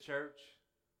church,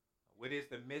 what is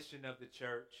the mission of the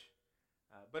church.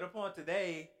 But upon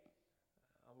today,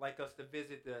 I'd like us to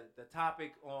visit the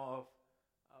topic of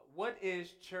what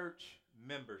is church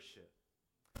membership.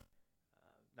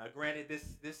 Now, granted,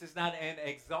 this is not an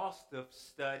exhaustive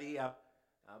study,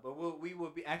 but we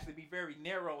will actually be very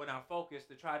narrow in our focus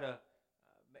to try to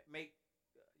make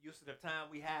use of the time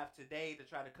we have today to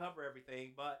try to cover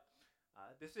everything. But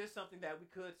this is something that we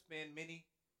could spend many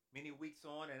weeks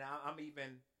on, and I'm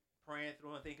even praying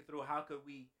through and thinking through how could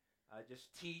we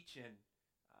just teach and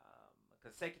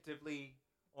consecutively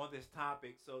on this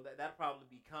topic. So that'll probably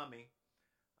be coming.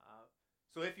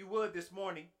 So if you would this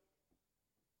morning,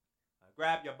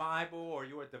 grab your Bible or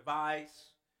your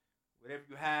device, whatever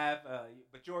you have,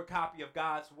 but your copy of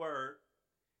God's Word.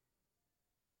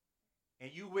 And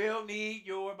you will need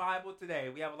your Bible today.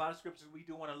 We have a lot of scriptures we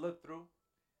do want to look through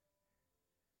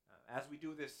as we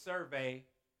do this survey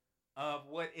of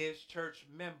what is church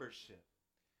membership.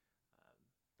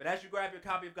 But as you grab your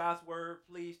copy of God's Word,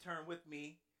 please turn with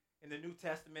me in the New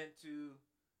Testament to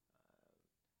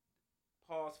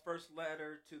Paul's first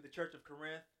letter to the church of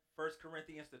Corinth, 1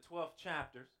 Corinthians, the 12th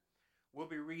chapters. We'll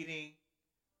be reading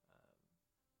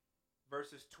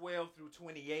verses 12 through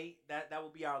 28. That will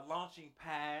be our launching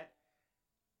pad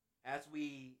as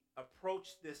we approach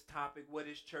this topic, what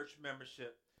is church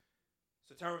membership.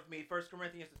 So turn with me, 1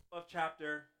 Corinthians, the 12th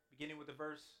chapter, beginning with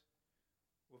verse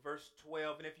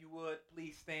 12. And if you would,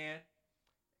 please stand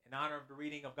in honor of the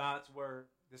reading of God's Word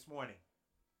this morning.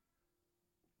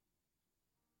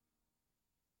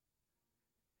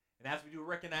 And as we do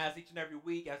recognize each and every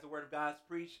week as the Word of God is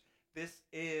preached, this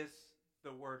is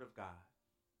the Word of God.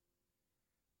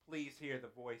 Please hear the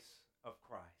voice of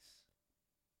Christ.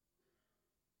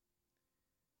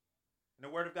 And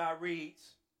the Word of God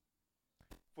reads,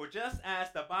 "For just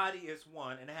as the body is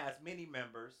one and has many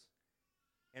members,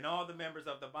 and all the members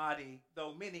of the body,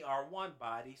 though many, are one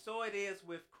body, so it is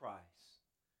with Christ.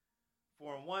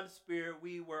 For in one Spirit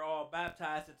we were all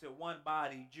baptized into one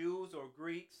body, Jews or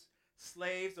Greeks,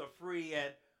 slaves or free,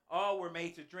 and all were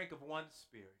made to drink of one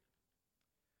Spirit.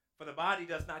 For the body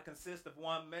does not consist of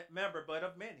one member, but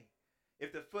of many.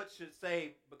 If the foot should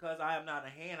say, because I am not a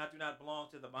hand, I do not belong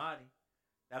to the body,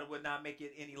 that would not make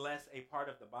it any less a part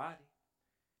of the body.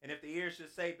 And if the ear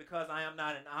should say, because I am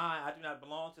not an eye, I do not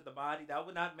belong to the body, that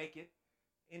would not make it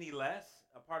any less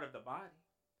a part of the body.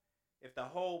 If the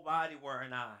whole body were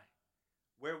an eye,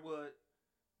 where would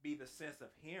be the sense of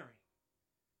hearing?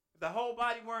 If the whole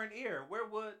body were an ear, where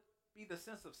would be the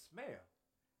sense of smell?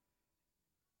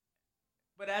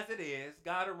 But as it is,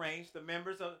 God arranged the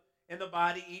members in the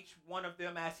body, each one of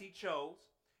them as he chose.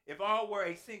 If all were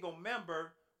a single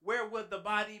member, where would the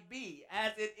body be?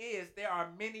 As it is, there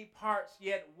are many parts,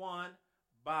 yet one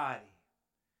body.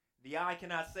 The eye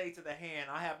cannot say to the hand,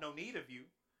 I have no need of you,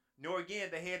 nor again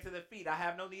the head to the feet, I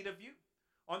have no need of you.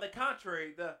 On the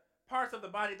contrary, the parts of the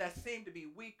body that seem to be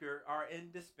weaker are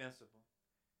indispensable.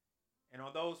 And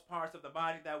on those parts of the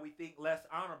body that we think less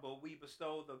honorable, we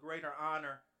bestow the greater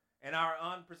honor, and our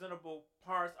unpresentable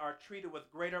parts are treated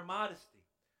with greater modesty,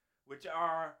 which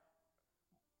our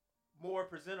more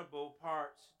presentable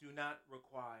parts do not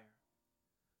require.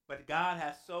 But God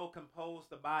has so composed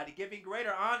the body, giving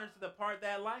greater honor to the part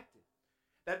that lacked it,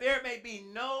 that there may be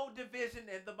no division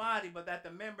in the body, but that the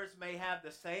members may have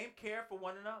the same care for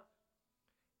one another.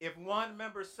 If one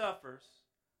member suffers,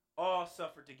 all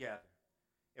suffer together.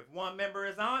 If one member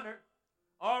is honored,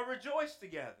 all rejoice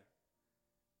together.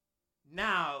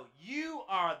 Now you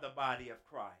are the body of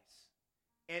Christ,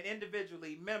 and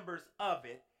individually members of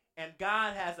it, and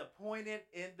God has appointed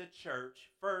in the church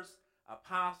first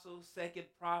apostles, second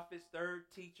prophets,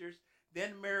 third teachers,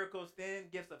 then miracles, then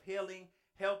gifts of healing,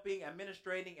 helping,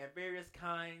 administrating, and various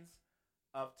kinds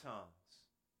of tongues.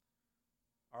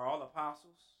 Are all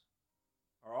apostles?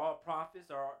 Are all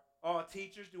prophets? Are all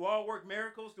teachers? Do all work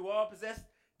miracles? Do all possess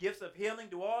gifts of healing?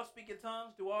 Do all speak in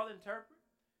tongues? Do all interpret?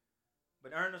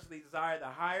 But earnestly desire the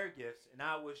higher gifts, and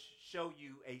I will show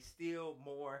you a still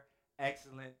more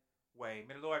excellent way.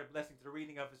 May the Lord have blessing to the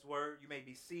reading of his word. You may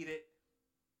be seated.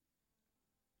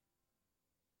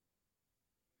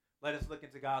 Let us look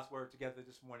into God's word together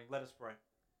this morning. Let us pray.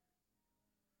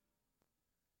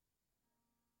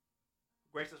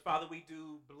 Gracious Father, we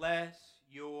do bless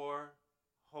your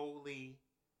holy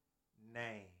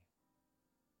name.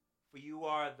 For you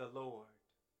are the Lord,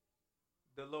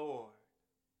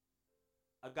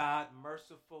 a God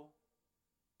merciful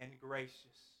and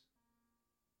gracious,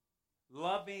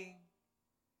 loving,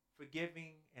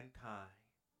 forgiving, and kind.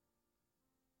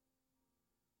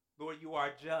 Lord, you are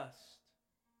just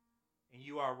and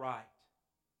you are right.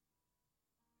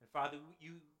 And Father,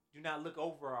 you do not look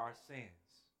over our sins.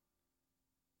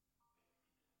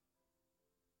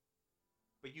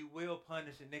 but you will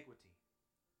punish iniquity.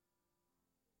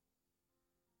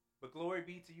 But glory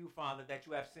be to you, Father, that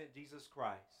you have sent Jesus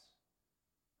Christ,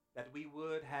 that we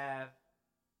would have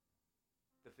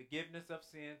the forgiveness of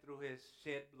sin through his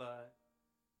shed blood,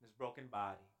 his broken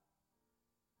body,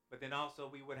 but then also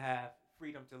we would have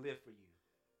freedom to live for you.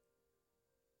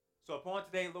 So upon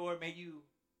today, Lord, may you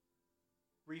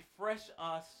refresh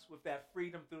us with that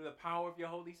freedom through the power of your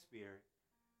Holy Spirit.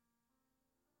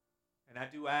 And I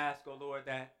do ask, oh Lord,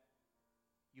 that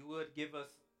you would give us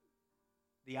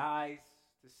the eyes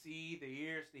to see, the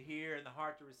ears to hear, and the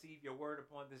heart to receive your word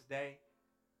upon this day.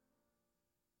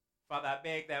 Father, I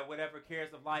beg that whatever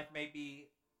cares of life may be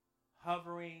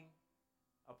hovering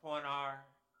upon our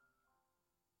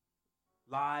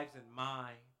lives and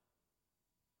mind,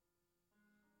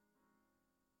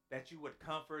 that you would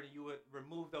comfort and you would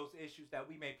remove those issues, that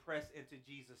we may press into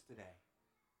Jesus today.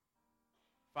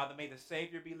 Father, may the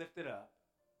Savior be lifted up.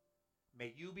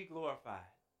 May you be glorified.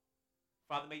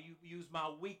 Father, may you use my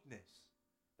weakness,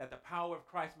 that the power of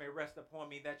Christ may rest upon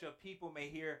me, that your people may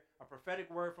hear a prophetic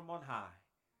word from on high,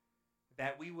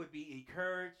 that we would be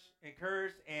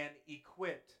encouraged and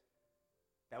equipped,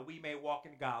 that we may walk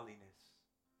in godliness.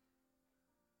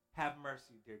 Have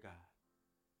mercy, dear God.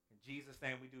 In Jesus'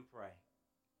 name we do pray.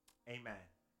 Amen.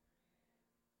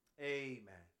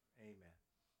 Amen. Amen.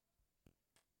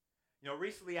 You know,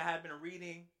 recently I had been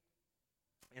reading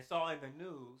and saw in the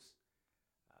news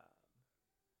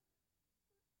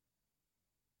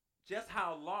just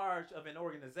how large of an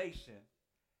organization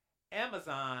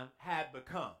Amazon had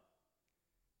become.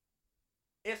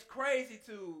 It's crazy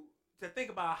to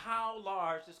think about how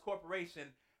large this corporation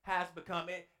has become.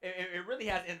 It really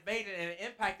has invaded and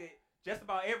impacted just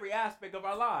about every aspect of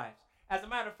our lives. As a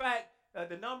matter of fact,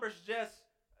 the numbers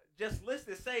just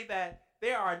listed say that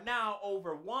there are now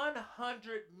over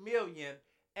 100 million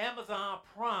Amazon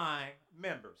Prime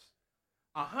members.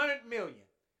 100 million.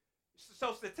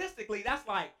 So statistically, that's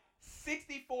like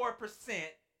 64%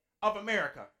 of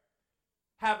America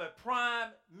have a Prime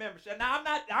membership. Now,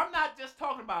 I'm not just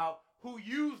talking about who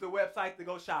use the website to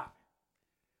go shopping.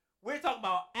 We're talking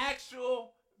about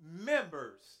actual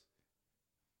members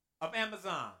of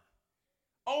Amazon.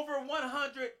 Over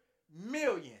 100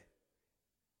 million.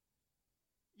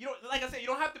 You know, like I said, you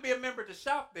don't have to be a member to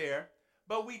shop there,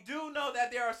 but we do know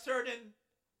that there are certain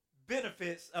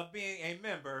benefits of being a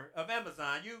member of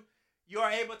Amazon. You are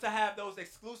able to have those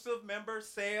exclusive member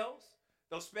sales,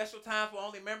 those special times where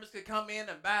only members can come in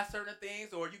and buy certain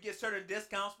things, or you get certain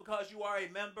discounts because you are a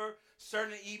member,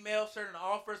 certain emails, certain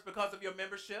offers because of your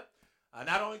membership.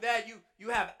 Not only that, you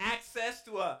have access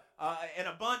to an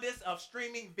abundance of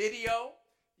streaming video.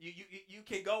 You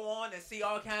can go on and see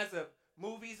all kinds of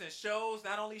movies and shows.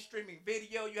 Not only streaming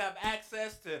video, you have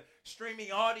access to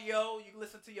streaming audio. You can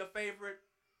listen to your favorite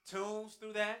tunes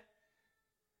through that.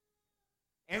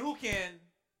 And who can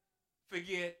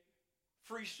forget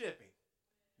free shipping?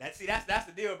 That's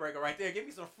the deal breaker right there. Give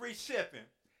me some free shipping,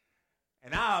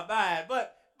 and I'll buy it.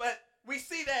 But we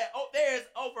see that there's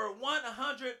over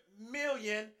 100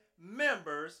 million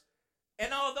members.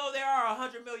 And although there are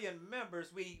 100 million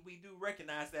members, we do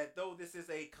recognize that though this is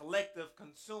a collective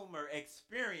consumer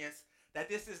experience, that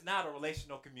this is not a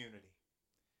relational community.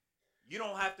 You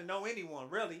don't have to know anyone,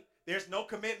 really. There's no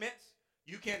commitments.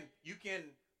 You can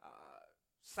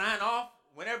sign off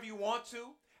whenever you want to.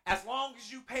 As long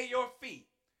as you pay your fee,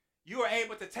 you are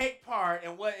able to take part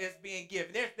in what is being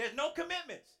given. There's no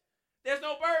commitments. There's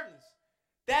no burdens.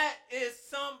 That is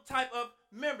some type of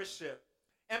membership.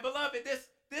 And beloved, this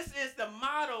is the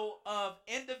model of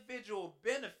individual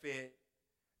benefit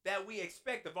that we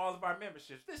expect of all of our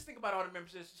memberships. Just think about all the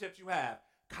memberships you have.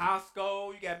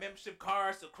 Costco, you got membership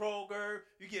cards to Kroger,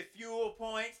 you get fuel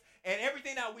points, and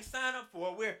everything that we sign up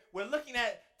for, we're looking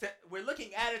at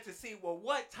it to see, well,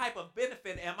 what type of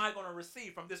benefit am I going to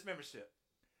receive from this membership?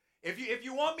 If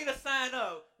you want me to sign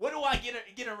up, what do I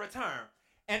get in return?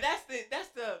 And that's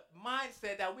the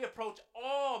mindset that we approach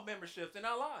all memberships in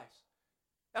our lives.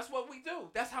 That's what we do.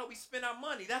 That's how we spend our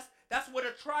money. That's what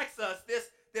attracts us.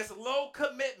 This low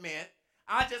commitment.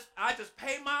 I just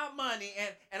pay my money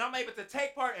and I'm able to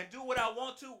take part and do what I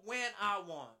want to when I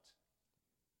want.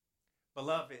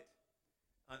 Beloved,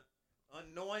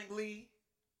 unknowingly,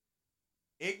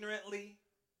 ignorantly,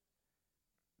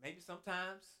 maybe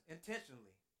sometimes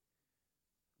intentionally,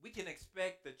 we can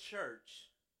expect the church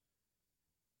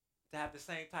to have the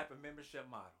same type of membership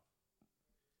model.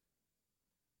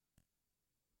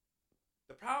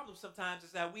 The problem sometimes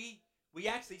is that we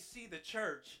actually see the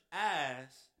church as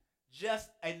just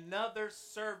another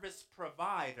service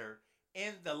provider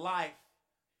in the life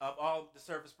of all the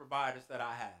service providers that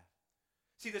I have.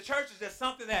 See, the church is just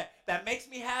something that makes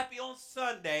me happy on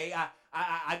Sunday.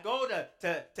 I go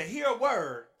to hear a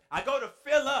word. I go to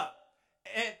fill up.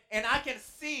 And I can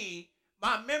see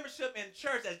my membership in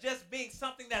church as just being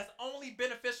something that's only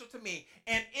beneficial to me.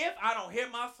 And if I don't hear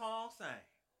my song sang,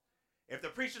 if the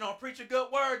preacher don't preach a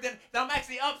good word, then I'm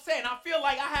actually upset. And I feel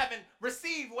like I haven't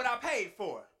received what I paid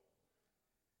for.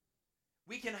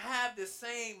 We can have the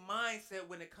same mindset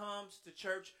when it comes to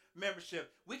church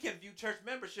membership. We can view church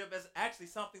membership as actually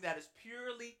something that is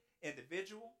purely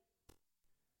individual,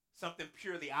 something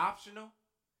purely optional,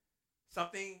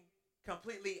 something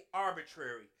completely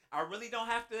arbitrary. I really don't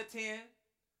have to attend.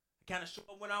 I kind of show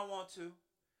up when I want to.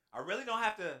 I really don't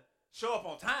have to show up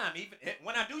on time, even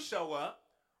when I do show up,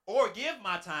 or give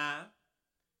my time.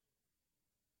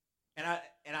 And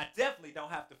I definitely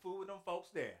don't have to fool with them folks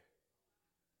there.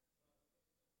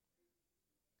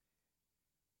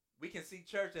 We can see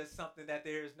church as something that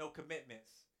there is no commitments.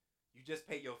 You just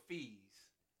pay your fees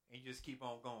and you just keep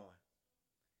on going.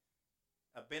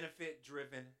 A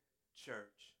benefit-driven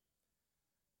church.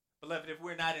 Beloved, if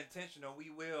we're not intentional, we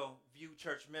will view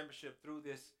church membership through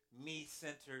this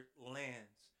me-centered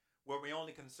lens, where we're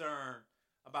only concerned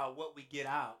about what we get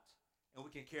out and we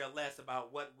can care less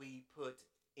about what we put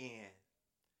in.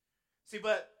 See,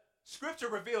 but Scripture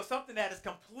reveals something that is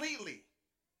completely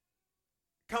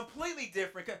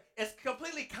different. It's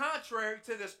completely contrary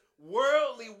to this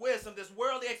worldly wisdom, this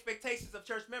worldly expectations of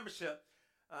church membership.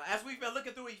 As we've been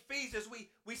looking through Ephesians,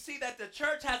 we see that the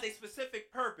church has a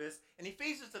specific purpose. In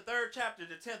Ephesians, the 3rd chapter,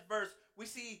 the 10th verse, we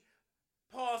see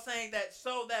Paul saying that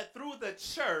so that through the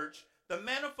church, the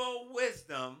manifold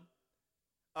wisdom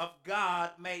of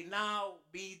God may now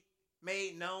be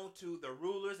made known to the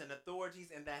rulers and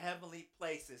authorities in the heavenly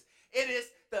places. It is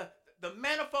the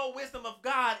manifold wisdom of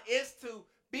God is to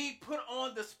be put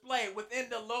on display within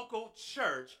the local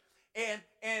church. And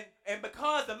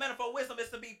because the manifold wisdom is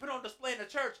to be put on display in the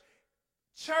church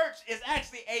is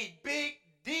actually a big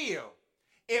deal.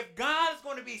 If God is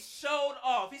going to be showed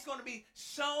off, he's going to be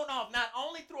shown off not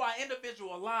only through our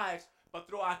individual lives, but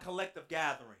through our collective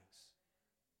gatherings.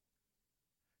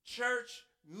 Church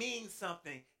means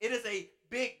something. It is a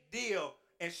big deal.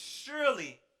 And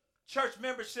surely church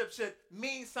membership should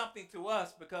mean something to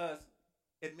us because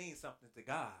it means something to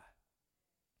God.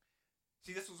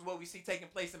 See, this was what we see taking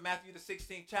place in Matthew the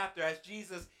 16th chapter. As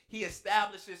Jesus, he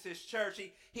establishes his church.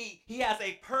 He has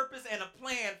a purpose and a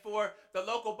plan for the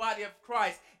local body of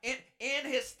Christ. In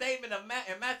his statement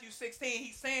in Matthew 16,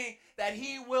 he's saying that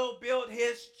he will build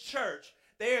his church.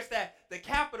 There's the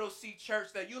capital C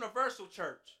church, the universal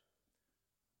church.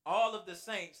 All of the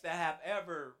saints that have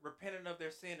ever repented of their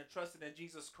sin and trusted in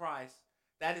Jesus Christ,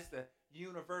 that is the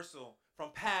universal, from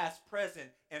past, present,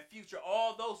 and future.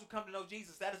 All those who come to know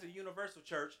Jesus, that is a universal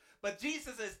church. But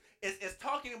Jesus is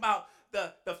talking about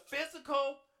the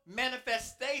physical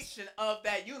manifestation of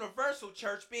that universal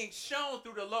church being shown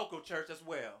through the local church as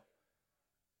well.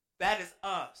 That is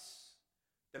us.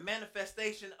 The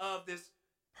manifestation of this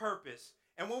purpose.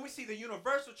 And when we see the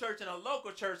universal church and a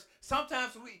local church,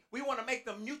 sometimes we want to make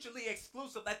them mutually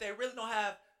exclusive, that they really don't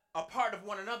have a part of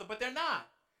one another, but they're not.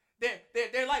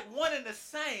 They're like one and the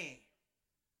same.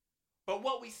 But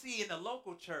what we see in the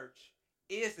local church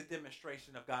is the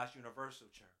demonstration of God's universal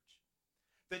church.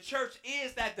 The church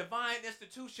is that divine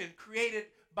institution created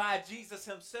by Jesus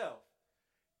himself.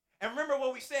 And remember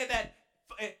what we said, that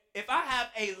if I have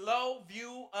a low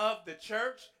view of the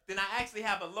church, then I actually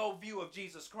have a low view of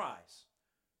Jesus Christ.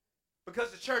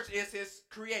 Because the church is his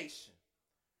creation.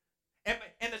 And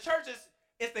the church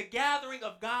is the gathering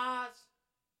of God's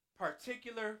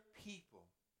particular people.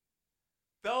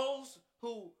 Those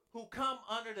who come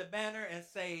under the banner and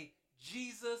say,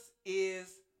 Jesus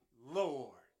is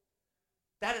Lord.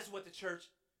 That is what the church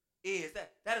is.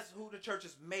 That is who the church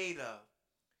is made of.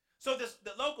 So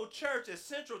the local church is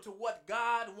central to what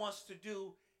God wants to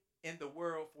do in the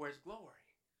world for his glory.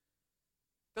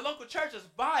 The local church is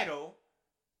vital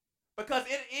because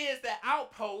it is the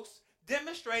outpost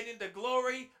demonstrating the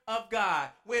glory of God.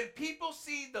 When people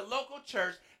see the local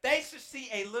church, they should see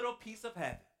a little piece of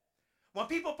heaven. When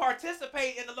people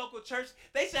participate in the local church,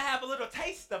 they should have a little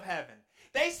taste of heaven.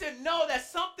 They should know that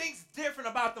something's different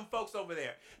about them folks over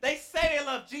there. They say they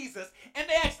love Jesus, and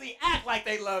they actually act like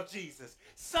they love Jesus.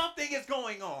 Something is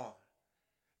going on.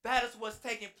 That is what's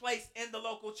taking place in the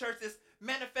local church, this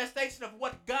manifestation of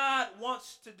what God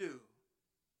wants to do.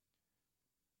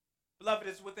 Beloved,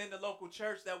 it's within the local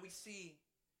church that we see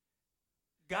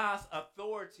God's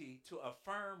authority to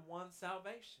affirm one's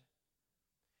salvation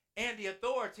and the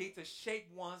authority to shape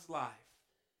one's life.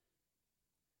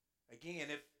 Again,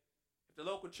 if the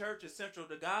local church is central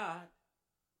to God,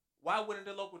 why wouldn't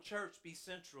the local church be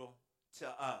central to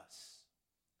us?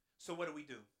 So what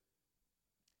do?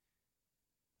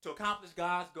 To accomplish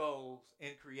God's goals in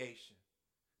creation,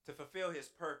 to fulfill his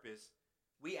purpose,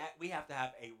 we have to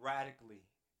have a radically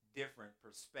different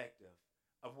perspective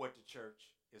of what the church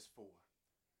is for.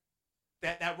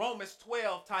 That Romans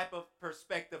 12 type of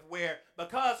perspective where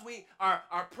because we are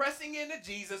pressing into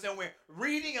Jesus and we're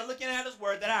reading and looking at his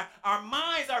word, that our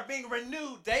minds are being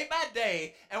renewed day by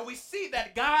day, and we see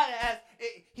that God has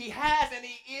and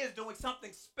he is doing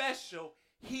something special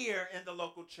here in the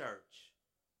local church.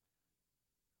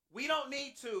 We don't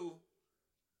need to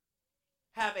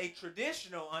have a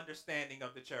traditional understanding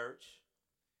of the church.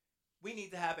 We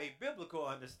need to have a biblical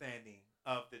understanding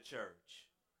of the church.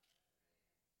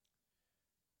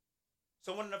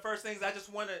 So one of the first things I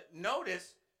just want to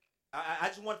notice, I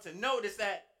just want to notice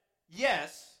that,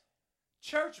 yes,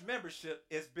 church membership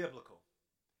is biblical.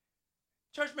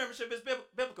 Church membership is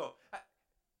biblical.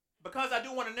 Because I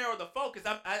do want to narrow the focus,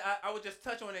 I would just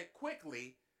touch on it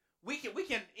quickly. We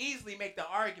can easily make the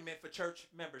argument for church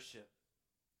membership.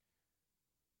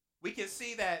 We can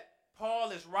see that Paul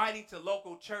is writing to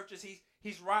local churches.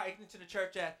 He's writing to the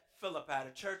church at Philippi,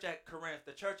 the church at Corinth,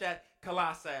 the church at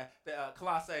Colossae,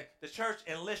 the church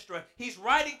in Lystra. He's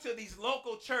writing to these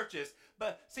local churches.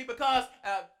 But see, because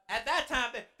at that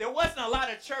time, there wasn't a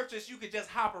lot of churches you could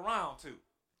just hop around to.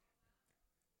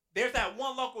 There's that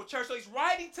one local church. So he's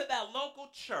writing to that local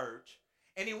church,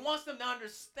 and he wants them to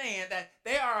understand that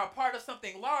they are a part of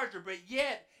something larger, but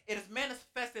yet it is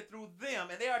manifested through them,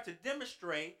 and they are to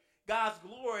demonstrate God's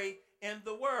glory in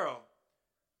the world.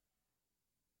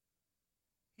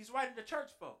 He's writing to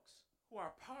church folks who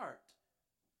are part.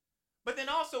 But then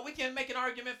also we can make an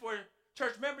argument for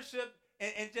church membership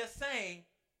and just saying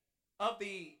of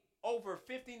the over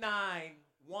 59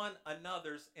 one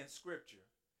another's in Scripture.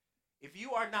 If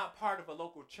you are not part of a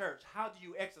local church, how do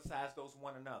you exercise those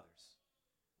one another's?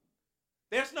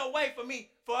 There's no way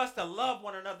for us to love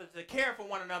one another, to care for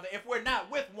one another, if we're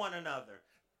not with one another.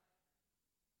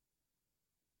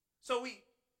 So we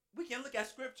can look at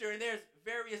Scripture, and there's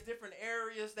various different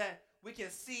areas that we can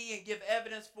see and give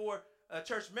evidence for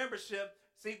church membership.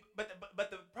 See, but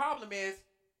the problem is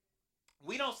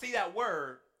we don't see that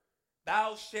word,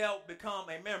 thou shalt become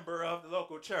a member of the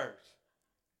local church.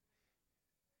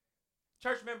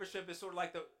 Church membership is sort of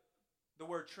like the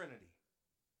word Trinity.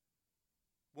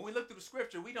 When we look through the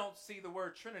Scripture, we don't see the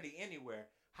word Trinity anywhere.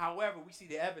 However, we see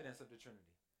the evidence of the Trinity.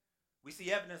 We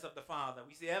see evidence of the Father.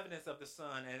 We see evidence of the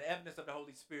Son and evidence of the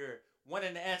Holy Spirit. One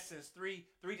in essence, three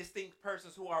distinct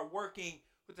persons who are working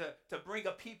to bring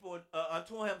a people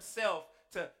unto himself,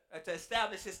 to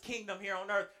establish his kingdom here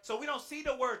on earth. So we don't see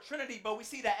the word Trinity, but we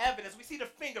see the evidence. We see the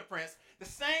fingerprints. The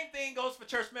same thing goes for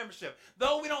church membership.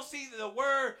 Though we don't see the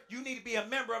word, you need to be a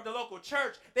member of the local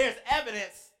church, there's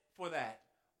evidence for that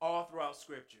all throughout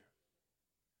Scripture.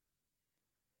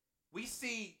 We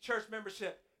see church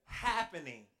membership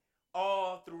happening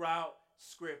all throughout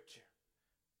Scripture.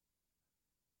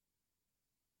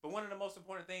 But one of the most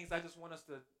important things I just want us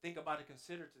to think about and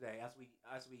consider today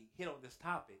as we hit on this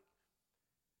topic,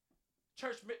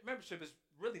 church membership is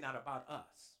really not about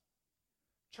us.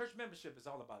 Church membership is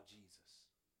all about Jesus.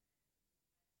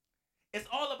 It's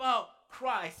all about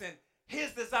Christ and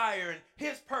his desire and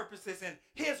his purposes and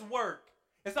his work.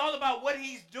 It's all about what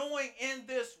he's doing in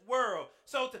this world.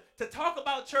 So to talk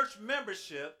about church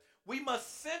membership, we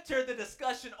must center the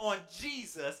discussion on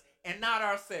Jesus and not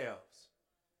ourselves.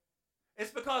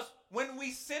 It's because when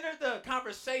we center the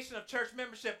conversation of church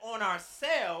membership on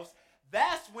ourselves,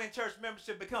 that's when church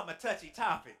membership becomes a touchy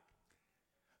topic.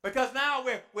 Because now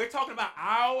we're talking about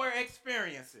our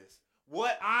experiences,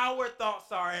 what our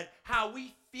thoughts are, and how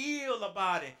we feel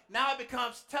about it. Now it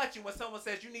becomes touchy when someone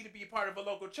says you need to be a part of a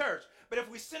local church. But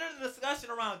if we center the discussion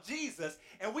around Jesus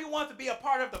and we want to be a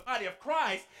part of the body of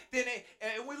Christ, then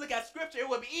when we look at Scripture, it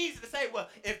would be easy to say, well,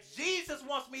 if Jesus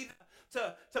wants me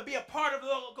to be a part of the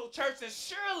local church, then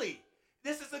surely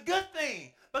this is a good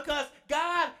thing. Because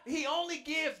God, he only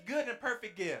gives good and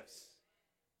perfect gifts.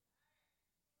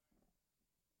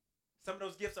 Some of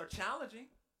those gifts are challenging.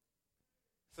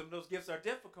 Some of those gifts are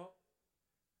difficult.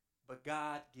 But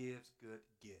God gives good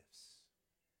gifts.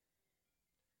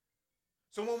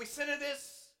 So when we center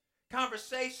this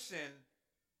conversation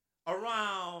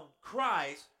around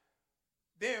Christ,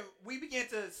 then we begin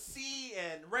to see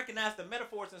and recognize the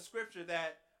metaphors in Scripture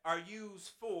that are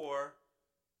used for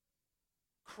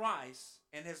Christ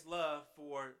and his love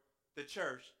for the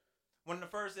church. One of the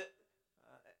first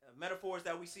metaphors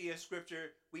that we see in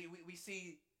Scripture, we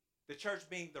see the church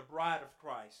being the bride of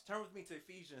Christ. Turn with me to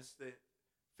Ephesians, the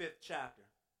 5th chapter.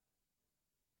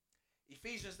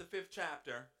 Ephesians, the 5th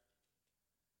chapter.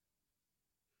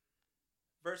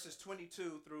 verses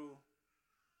 22 through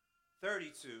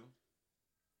 32,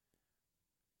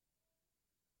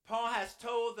 Paul has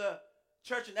told the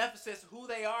church in Ephesus who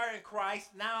they are in Christ.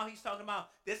 Now he's talking about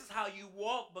this is how you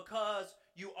walk because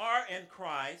you are in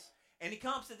Christ. And he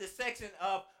comes to this section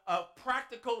of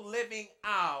practical living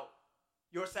out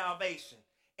your salvation.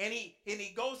 And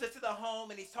he goes into the home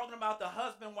and he's talking about the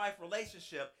husband-wife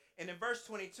relationship. And in verse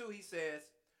 22 he says,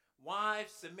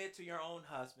 wives, submit to your own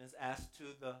husbands as to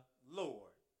the Lord.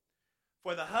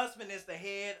 For the husband is the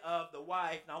head of the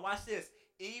wife. Now watch this.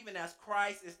 Even as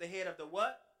Christ is the head of the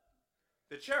what?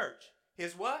 The church.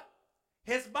 His what?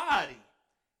 His body.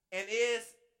 And is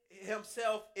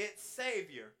himself its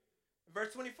Savior.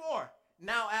 Verse 24.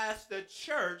 Now as the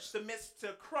church submits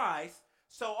to Christ,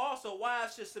 so also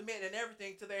wives should submit in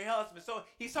everything to their husbands. So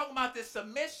he's talking about this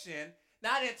submission,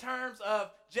 not in terms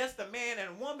of just a man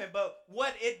and woman, but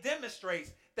what it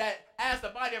demonstrates that as the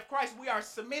body of Christ, we are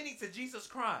submitting to Jesus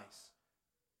Christ.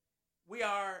 We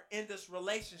are in this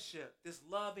relationship, this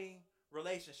loving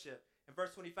relationship. In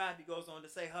verse 25, he goes on to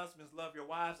say, husbands, love your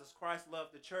wives as Christ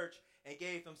loved the church and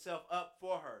gave himself up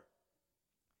for her,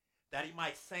 that he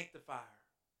might sanctify her,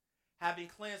 having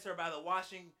cleansed her by the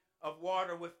washing of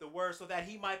water with the word, so that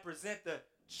he might present the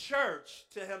church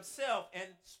to himself in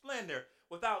splendor,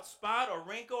 without spot or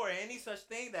wrinkle or any such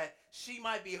thing, that she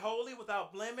might be holy,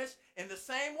 without blemish. In the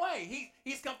same way,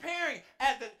 he's comparing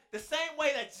at the same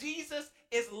way that Jesus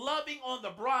is loving on the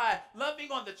bride,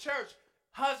 loving on the church.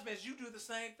 Husbands, you do the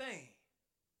same thing.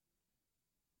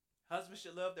 Husbands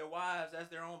should love their wives as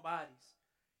their own bodies.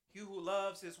 He who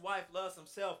loves his wife loves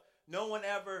himself. No one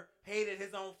ever hated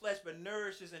his own flesh, but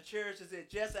nourishes and cherishes it,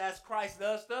 just as Christ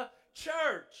does the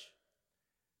church,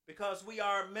 because we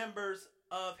are members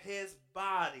of his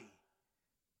body.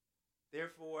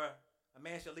 Therefore, a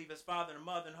man shall leave his father and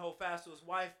mother and hold fast to his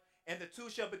wife, and the two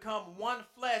shall become one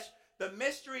flesh. The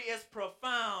mystery is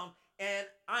profound, and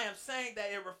I am saying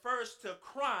that it refers to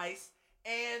Christ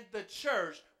and the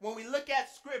church. When we look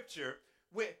at Scripture,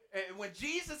 when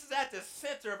Jesus is at the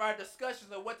center of our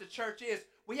discussions of what the church is,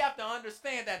 we have to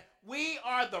understand that we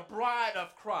are the bride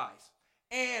of Christ.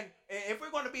 And if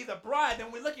we're going to be the bride,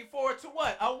 then we're looking forward to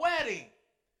what? A wedding.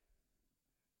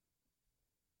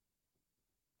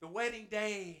 The wedding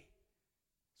day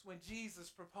is when Jesus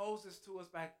proposes to us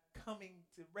by coming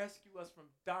to rescue us from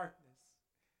darkness.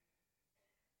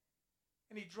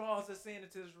 And he draws us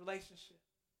into his relationship.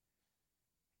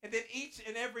 And then each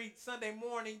and every Sunday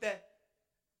morning that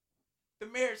the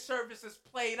marriage service is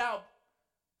played out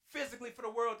physically for the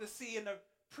world to see, in the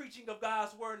preaching of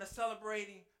God's word and the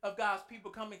celebrating of God's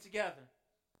people coming together.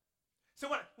 So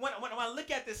when I look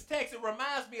at this text, it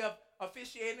reminds me of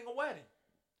officiating a wedding.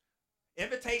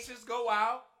 Invitations go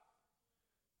out.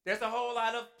 There's a whole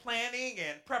lot of planning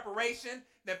and preparation.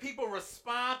 Then people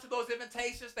respond to those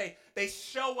invitations. They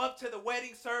show up to the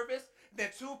wedding service. Then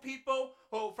two people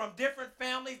who from different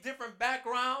families, different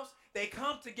backgrounds, they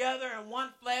come together in one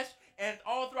flesh, and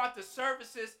all throughout the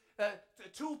services,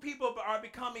 two people are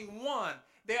becoming one.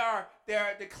 They are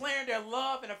declaring their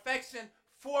love and affection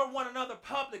for one another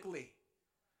publicly.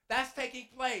 That's taking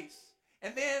place.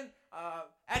 And then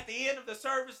at the end of the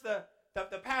service, the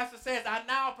pastor says, I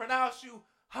now pronounce you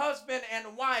husband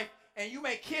and wife, and you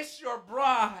may kiss your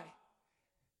bride.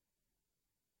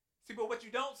 See, but what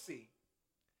you don't see,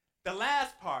 the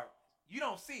last part, you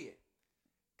don't see it.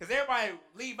 Because everybody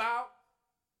leave out.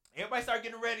 Everybody start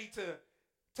getting ready to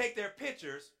take their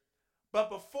pictures. But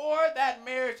before that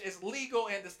marriage is legal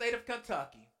in the state of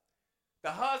Kentucky,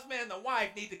 the husband and the wife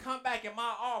need to come back in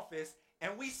my office,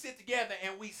 and we sit together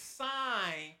and we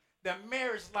sign the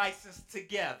marriage license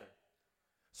together.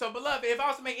 So, beloved, if I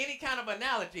was to make any kind of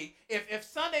analogy, if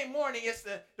Sunday morning is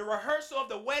the rehearsal of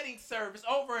the wedding service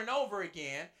over and over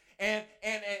again, and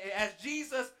as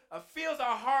Jesus fills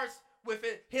our hearts with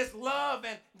his love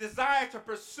and desire to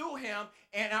pursue him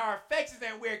and our affections,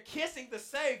 and we're kissing the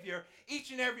Savior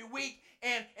each and every week,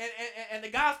 and the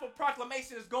gospel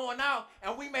proclamation is going out,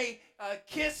 and we may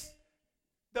kiss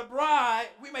the bride,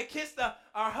 we may kiss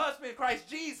our husband, Christ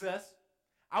Jesus.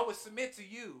 I would submit to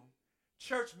you,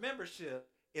 church membership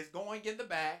is going in the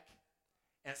back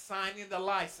and signing the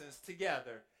license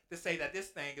together to say that this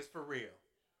thing is for real.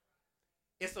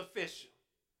 It's official.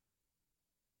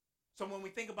 So when we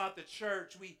think about the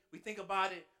church, we think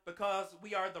about it because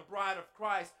we are the bride of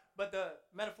Christ, but the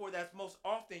metaphor that's most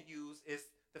often used is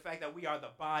the fact that we are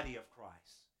the body of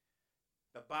Christ.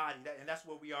 The body, and that's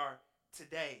what we are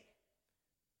today.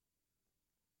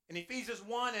 In Ephesians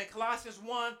 1 and Colossians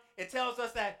 1, it tells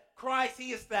us that Christ,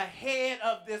 he is the head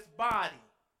of this body.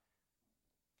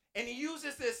 And he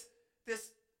uses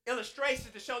this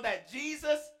illustration to show that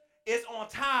Jesus is on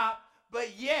top,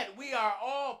 but yet we are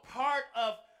all part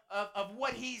of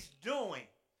what he's doing.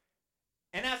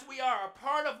 And as we are a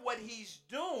part of what he's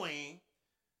doing,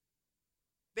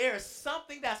 there is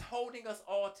something that's holding us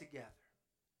all together.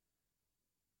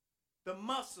 The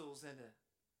muscles and the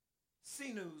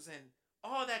sinews and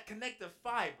all that connective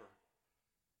fiber.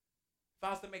 If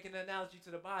I was to make an analogy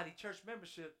to the body, church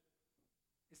membership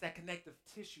is that connective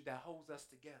tissue that holds us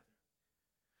together.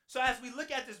 So as we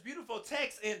look at this beautiful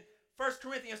text in 1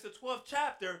 Corinthians, the 12th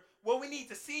chapter, what we need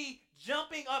to see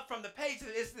jumping up from the pages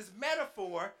is this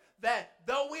metaphor that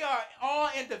though we are all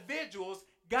individuals,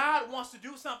 God wants to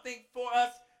do something for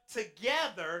us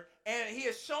together, and he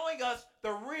is showing us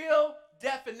the real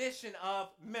definition of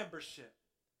membership.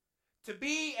 To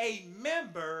be a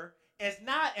member is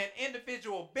not an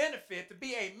individual benefit. To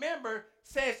be a member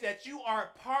says that you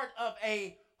are part of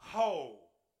a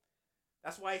whole.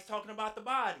 That's why he's talking about the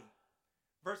body.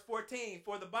 Verse 14,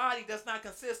 for the body does not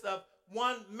consist of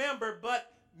one member,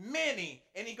 but many.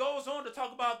 And he goes on to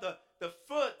talk about the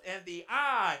foot and the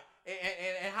eye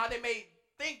and how they may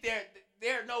think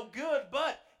they're no good,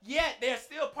 but yet they're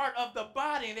still part of the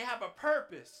body and they have a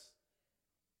purpose.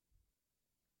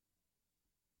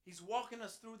 He's walking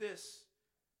us through this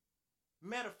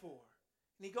metaphor.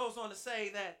 And he goes on to say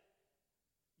that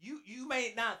you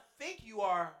may not think you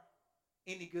are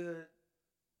any good,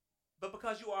 but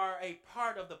because you are a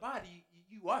part of the body,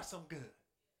 you are some good.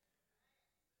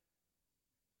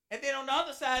 And then on the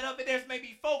other side of it, there's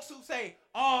maybe folks who say,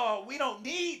 oh, we don't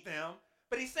need them.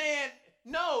 But he's saying,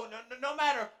 no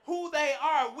matter who they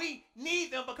are, we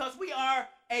need them because we are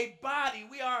a body.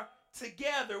 We are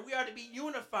together. We are to be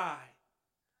unified.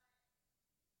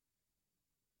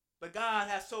 But God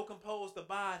has so composed the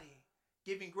body,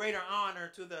 giving greater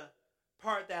honor to the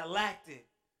part that lacked it.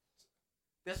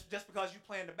 Just because you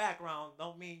play in the background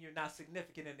don't mean you're not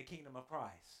significant in the kingdom of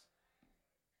Christ.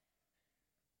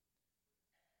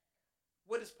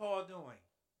 What is Paul doing?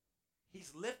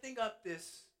 He's lifting up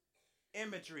this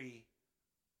imagery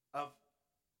of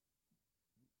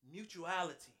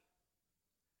mutuality,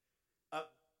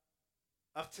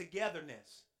 of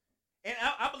togetherness. And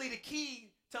I believe the key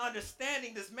to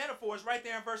understanding this metaphor is right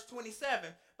there in verse 27.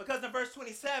 Because in verse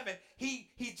 27, he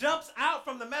jumps out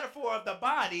from the metaphor of the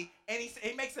body and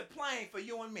he makes it plain for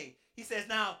you and me. He says,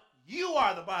 now you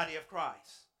are the body of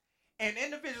Christ and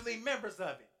individually members of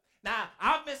it. Now,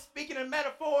 I've been speaking in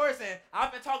metaphors and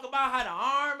I've been talking about how the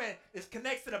arm is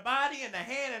connects to the body and the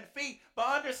hand and the feet.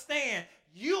 But understand,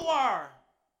 you are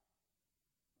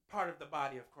part of the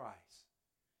body of Christ.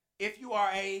 If you are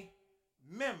a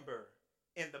member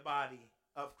in the body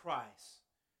of Christ.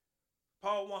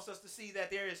 Paul wants us to see that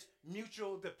there is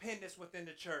mutual dependence within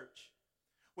the church.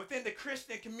 Within the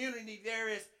Christian community, there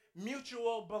is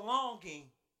mutual belonging.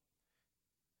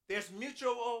 There's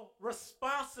mutual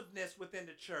responsiveness within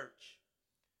the church.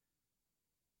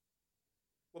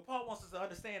 What Paul wants us to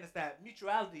understand is that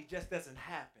mutuality just doesn't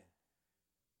happen.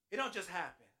 It don't just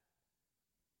happen.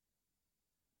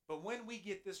 But when we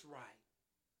get this right,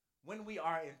 when we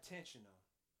are intentional,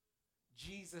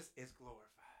 Jesus is glorified.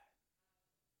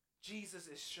 Jesus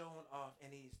is shown off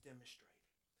and he's demonstrated.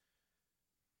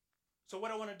 So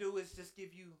what I want to do is just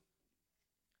give you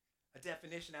a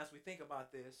definition as we think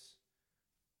about this.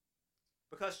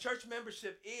 Because church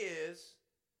membership is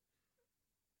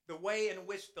the way in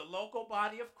which the local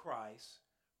body of Christ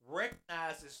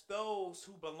recognizes those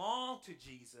who belong to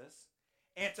Jesus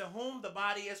and to whom the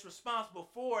body is responsible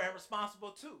for and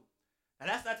responsible to. Now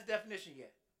that's not the definition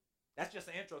yet. That's just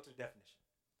an intro to the definition.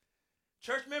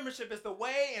 Church membership is the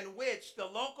way in which the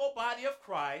local body of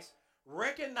Christ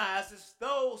recognizes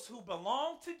those who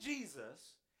belong to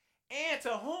Jesus and to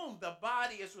whom the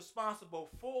body is responsible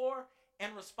for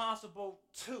and responsible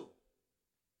to.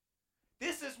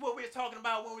 This is what we're talking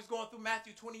about when we're going through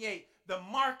Matthew 28, the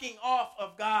marking off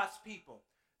of God's people.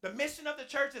 The mission of the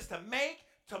church is to make,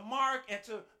 to mark, and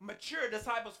to mature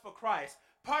disciples for Christ.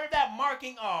 Part of that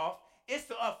marking off is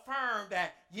to affirm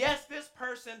that, yes, this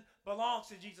person belongs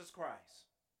to Jesus Christ.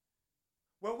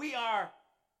 Where we are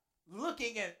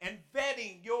looking and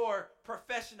vetting your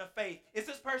profession of faith. Is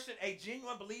this person a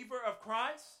genuine believer of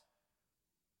Christ?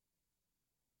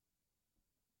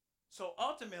 So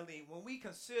ultimately, when we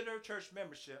consider church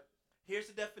membership, here's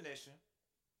the definition.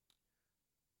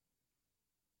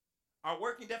 Our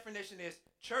working definition is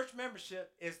church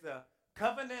membership is the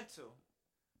covenantal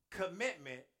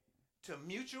commitment to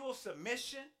mutual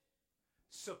submission,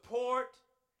 support,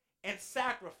 and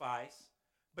sacrifice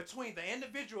between the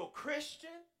individual Christian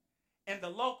and the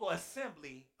local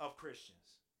assembly of Christians.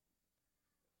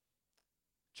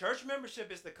 Church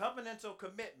membership is the covenantal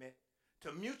commitment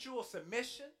to mutual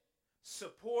submission,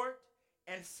 support,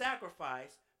 and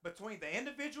sacrifice between the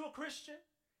individual Christian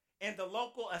and the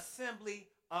local assembly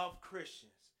of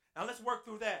Christians. Now let's work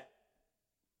through that.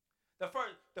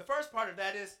 The first part of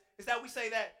that is that we say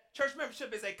that church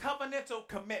membership is a covenantal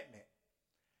commitment.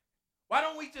 Why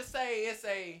don't we just say it's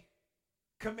a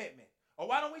commitment? Or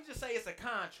why don't we just say it's a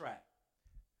contract?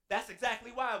 That's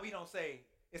exactly why we don't say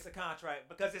it's a contract,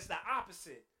 because it's the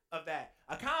opposite of that.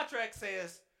 A contract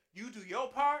says you do your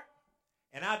part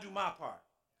and I do my part,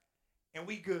 and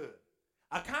we good.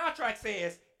 A contract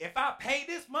says if I pay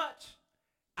this much,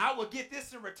 I will get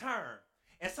this in return.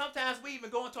 And sometimes we even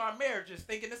go into our marriages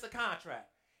thinking it's a contract.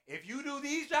 If you do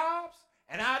these jobs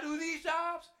and I do these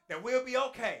jobs, then we'll be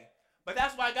okay. But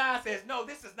that's why God says, no,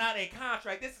 this is not a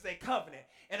contract. This is a covenant.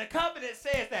 And a covenant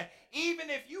says that even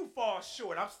if you fall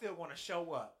short, I'm still going to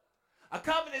show up. A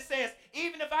covenant says,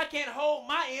 even if I can't hold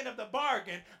my end of the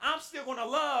bargain, I'm still going to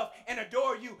love and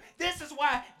adore you. This is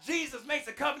why Jesus makes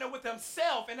a covenant with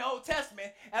himself in the Old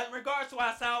Testament as in regards to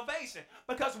our salvation,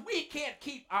 because we can't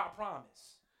keep our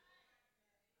promise.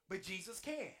 But Jesus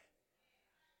can.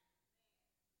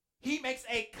 He makes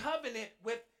a covenant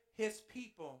with his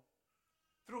people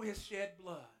through his shed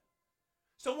blood.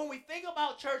 So when we think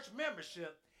about church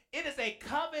membership, it is a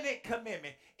covenant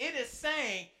commitment. It is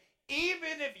saying,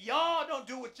 even if y'all don't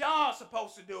do what y'all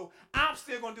supposed to do, I'm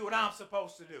still going to do what I'm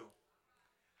supposed to do.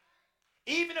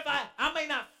 Even if I may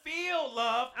not feel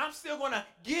love, I'm still going to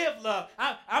give love.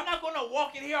 I'm not going to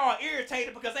walk in here all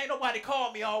irritated because ain't nobody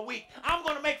called me all week. I'm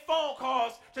going to make phone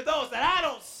calls to those that I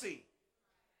don't see.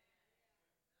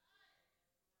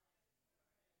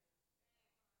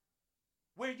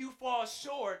 Where you fall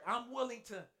short, I'm willing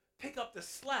to pick up the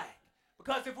slack.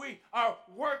 Because if we are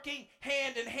working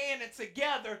hand in hand and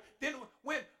together, then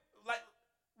when, like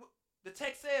the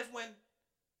text says, when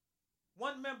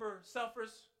one member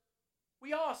suffers,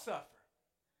 we all suffer.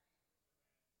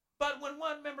 But when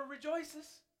one member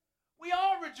rejoices, we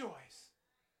all rejoice.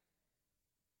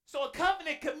 So a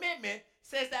covenant commitment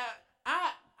says that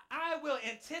I will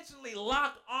intentionally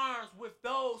lock arms with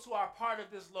those who are part of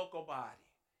this local body.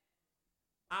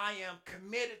 I am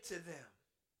committed to them.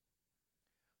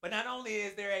 But not only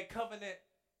is there a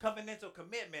covenantal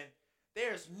commitment,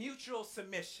 there's mutual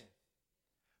submission.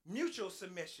 Mutual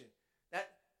submission. That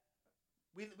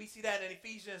we see that in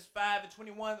Ephesians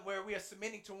 5:21, where we are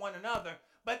submitting to one another.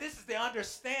 But this is the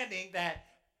understanding that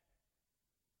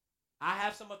I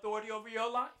have some authority over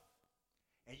your life,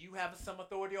 and you have some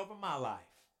authority over my life.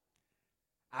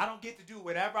 I don't get to do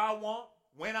whatever I want,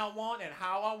 when I want, and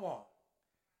how I want.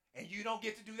 And you don't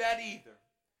get to do that either.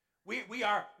 We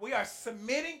are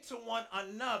submitting to one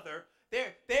another.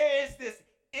 There is this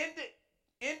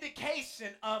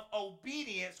indication of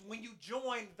obedience when you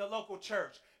join the local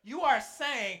church. You are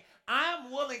saying,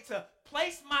 I'm willing to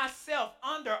place myself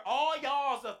under all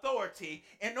y'all's authority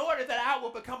in order that I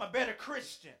will become a better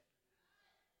Christian.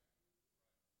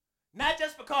 Not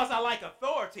just because I like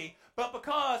authority, but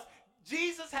because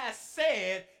Jesus has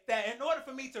said that in order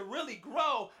for me to really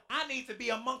grow, I need to be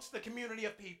amongst the community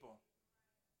of people.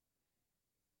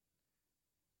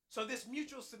 So this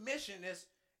mutual submission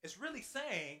is really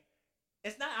saying,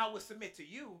 it's not I will submit to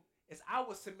you, it's I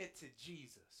will submit to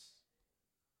Jesus.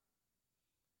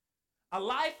 A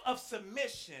life of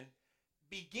submission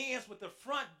begins with the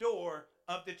front door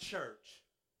of the church.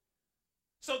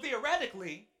 So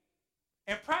theoretically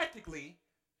and practically,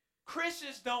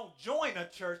 Christians don't join a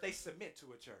church, they submit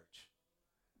to a church.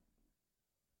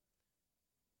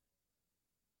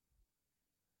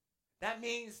 That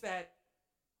means that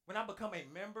when I become a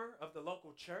member of the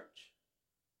local church,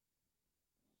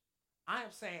 I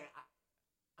am saying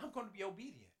I'm going to be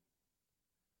obedient.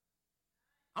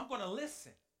 I'm going to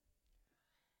listen.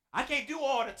 I can't do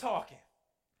all the talking.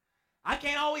 I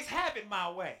can't always have it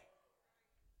my way.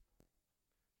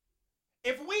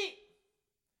 If we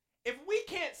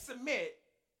can't submit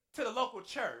to the local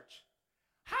church,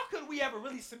 how could we ever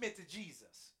really submit to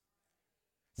Jesus?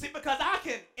 See, because I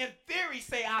can, in theory,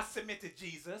 say I submit to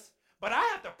Jesus, but I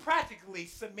have to practically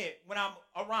submit when I'm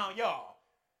around y'all.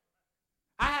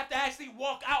 I have to actually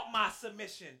walk out my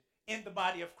submission in the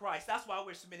body of Christ. That's why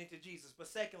we're submitting to Jesus. But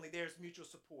secondly, there's mutual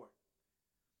support.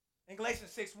 In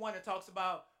Galatians 6:1, it talks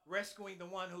about rescuing the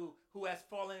one who has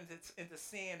fallen into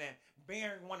sin and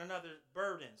bearing one another's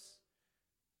burdens.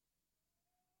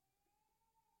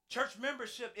 Church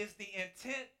membership is the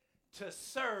intent to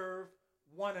serve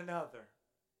one another.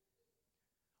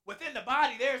 Within the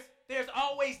body, there's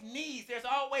always needs. There's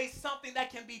always something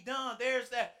that can be done. There's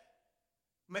that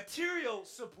material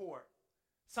support.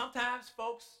 Sometimes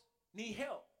folks need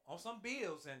help on some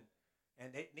bills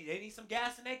and they need some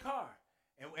gas in their car.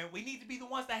 And we need to be the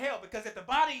ones that help, because if the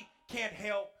body can't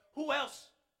help, who else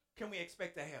can we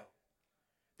expect to help?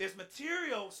 There's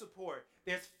material support.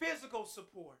 There's physical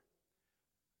support.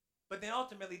 But then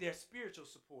ultimately there's spiritual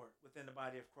support within the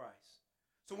body of Christ.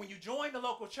 So when you join the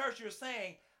local church, you're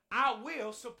saying, I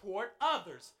will support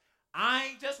others. I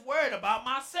ain't just worried about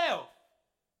myself.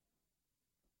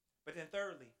 But then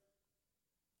thirdly,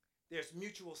 there's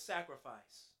mutual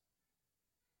sacrifice.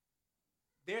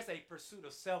 There's a pursuit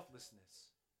of selflessness.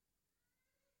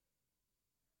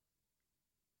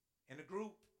 In a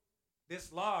group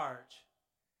this large,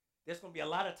 there's going to be a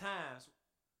lot of times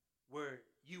where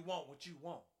you want what you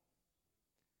want.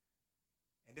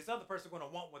 And this other person is going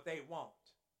to want what they want.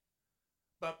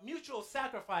 But mutual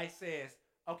sacrifice says,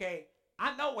 okay,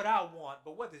 I know what I want,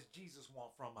 but what does Jesus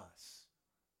want from us?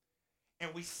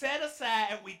 And we set aside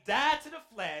and we die to the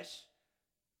flesh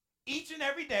each and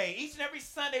every day. Each and every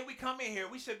Sunday we come in here,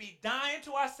 we should be dying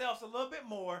to ourselves a little bit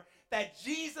more, that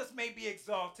Jesus may be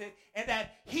exalted and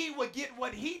that he would get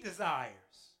what he desires.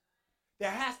 There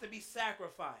has to be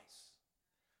sacrifice.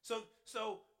 So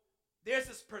there's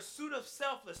this pursuit of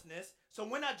selflessness. So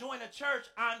when I join a church,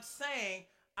 I'm saying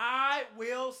I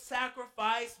will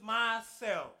sacrifice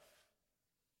myself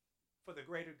for the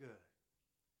greater good,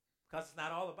 because it's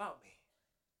not all about me.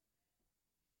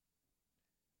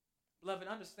 Beloved,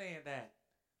 understand that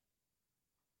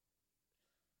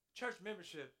church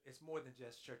membership is more than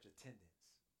just church attendance.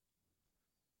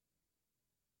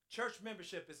 Church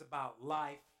membership is about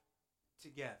life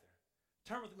together.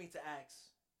 Turn with me to Acts,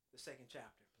 the 2nd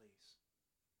chapter, please.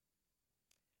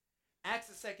 Acts,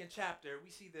 the 2nd chapter,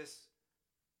 we see this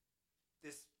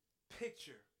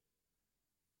picture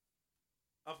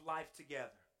of life together.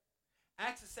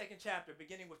 Acts, the 2nd chapter,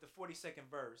 beginning with the 42nd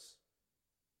verse.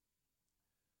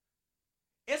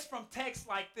 It's from texts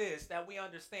like this that we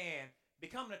understand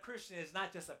becoming a Christian is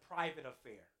not just a private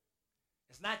affair.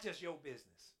 It's not just your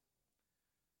business.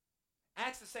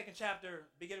 Acts, the 2nd chapter,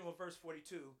 beginning with verse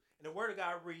 42, and the word of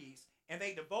God reads, and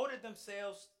they devoted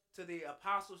themselves to the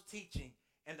apostles' teaching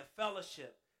and the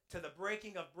fellowship, to the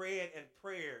breaking of bread and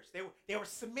prayers. They were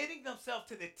submitting themselves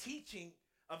to the teaching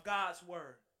of God's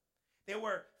word. They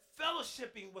were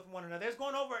fellowshipping with one another. They were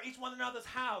going over each one another's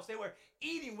house. They were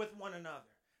eating with one another,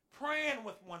 praying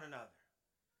with one another.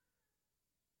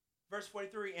 Verse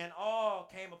 43, and all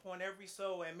came upon every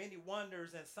soul, and many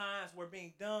wonders and signs were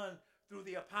being done through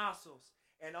the apostles.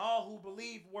 And all who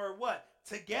believed were what?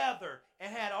 Together,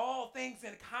 and had all things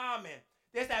in common.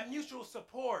 There's that mutual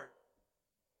support.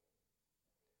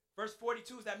 Verse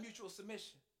 42 is that mutual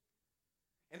submission.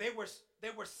 And they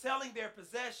were selling their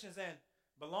possessions and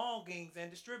belongings and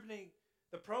distributing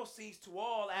the proceeds to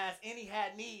all as any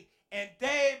had need. And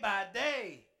day by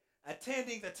day,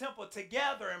 attending the temple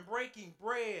together and breaking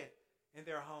bread in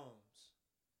their homes.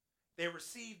 They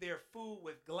received their food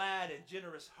with glad and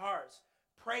generous hearts,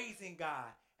 praising God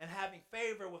and having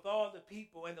favor with all the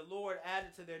people. And the Lord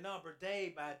added to their number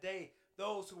day by day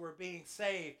those who were being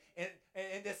saved. And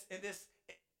in this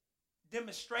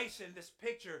demonstration, this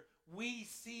picture, we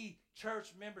see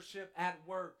church membership at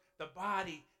work, the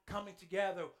body coming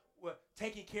together,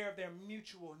 taking care of their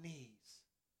mutual needs,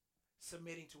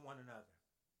 submitting to one another.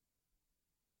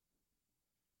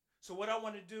 So what I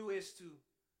want to do is to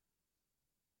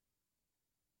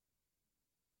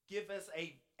give us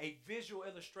a visual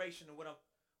illustration of what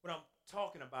I'm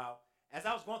talking about. As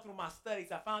I was going through my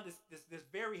studies, I found this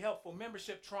very helpful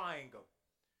membership triangle.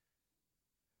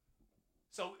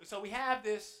 So we have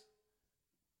this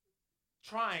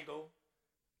triangle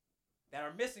that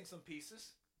are missing some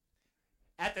pieces.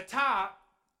 At the top,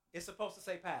 it's supposed to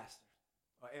say pastor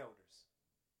or elders.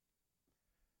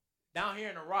 Down here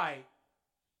in the right,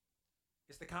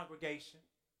 it's the congregation.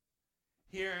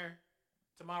 Here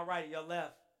to my right, your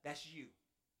left, that's you.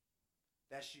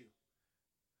 That's you.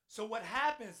 So what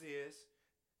happens is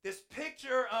this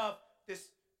picture of this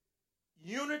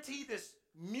unity, this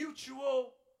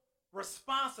mutual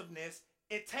responsiveness,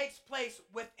 it takes place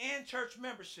within church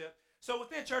membership. So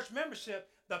within church membership,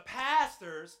 the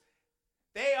pastors,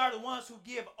 they are the ones who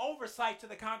give oversight to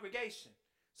the congregation.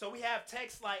 So we have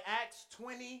texts like Acts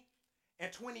 20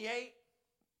 and 28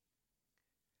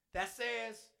 that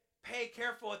says, pay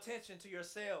careful attention to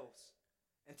yourselves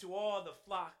and to all the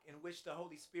flock in which the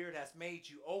Holy Spirit has made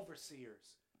you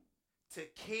overseers, to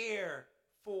care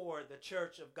for the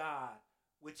church of God,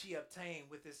 which he obtained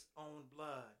with his own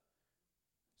blood.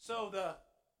 So the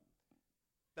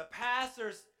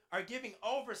pastors are giving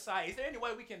oversight. Is there any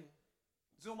way we can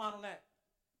zoom out on that?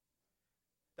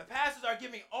 The pastors are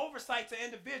giving oversight to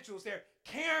individuals. They're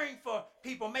caring for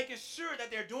people, making sure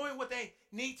that they're doing what they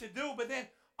need to do. But then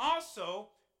also,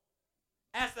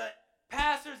 as the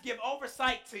pastors give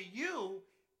oversight to you,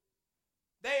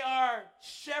 they are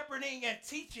shepherding and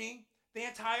teaching the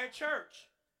entire church.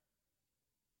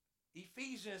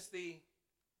 Ephesians, the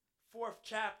 4th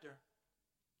chapter,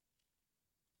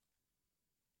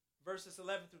 verses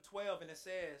 11 through 12, and it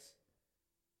says,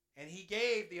 and he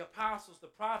gave the apostles, the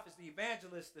prophets, the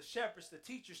evangelists, the shepherds, the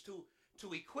teachers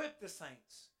to equip the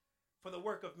saints for the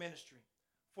work of ministry,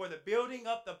 for the building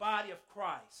up the body of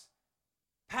Christ.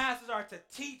 Pastors are to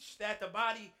teach that the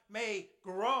body may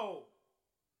grow.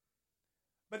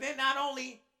 But then not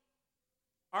only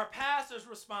are pastors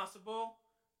responsible,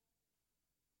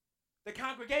 the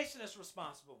congregation is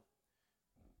responsible.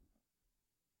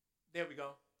 There we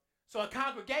go. So a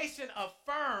congregation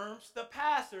affirms the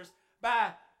pastors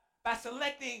by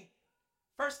selecting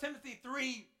 1 Timothy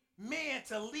 3 men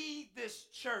to lead this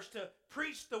church, to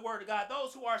preach the word of God,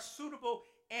 those who are suitable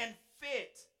and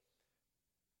fit.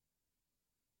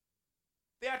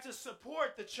 They are to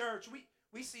support the church.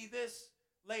 We see this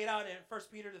laid out in 1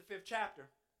 Peter, the 5th chapter.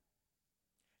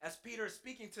 As Peter is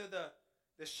speaking to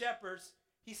the shepherds,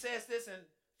 he says this in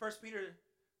 1 Peter,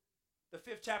 the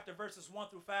 5th chapter, verses 1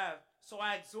 through 5. So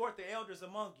I exhort the elders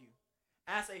among you,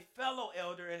 as a fellow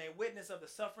elder and a witness of the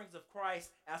sufferings of Christ,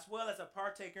 as well as a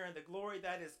partaker in the glory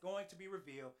that is going to be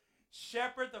revealed.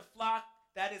 Shepherd the flock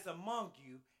that is among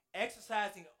you,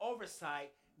 exercising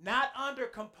oversight, not under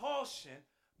compulsion,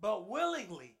 but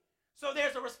willingly. So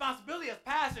there's a responsibility as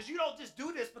pastors. You don't just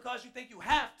do this because you think you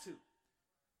have to,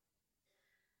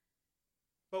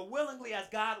 but willingly as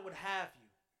God would have you,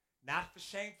 not for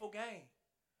shameful gain,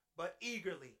 but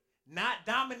eagerly, not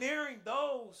domineering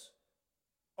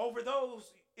over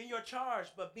those in your charge,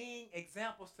 but being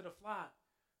examples to the flock.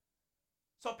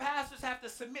 So pastors have to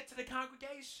submit to the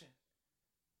congregation.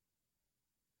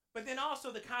 But then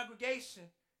also the congregation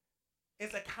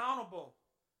is accountable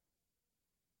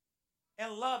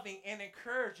and loving and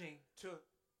encouraging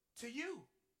to you.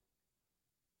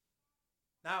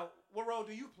 Now, what role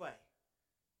do you play?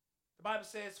 The Bible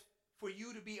says for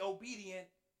you to be obedient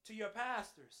to your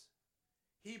pastors.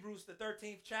 Hebrews, the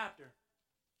 13th chapter.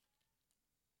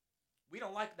 We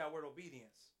don't like that word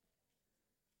obedience.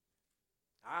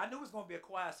 I knew it was going to be a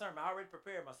quiet sermon. I already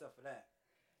prepared myself for that.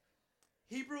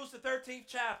 Hebrews, the 13th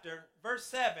chapter, verse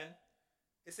 7,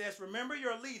 it says, remember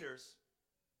your leaders,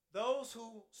 those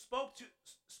who spoke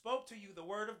to you the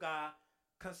word of God.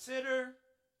 Consider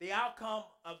the outcome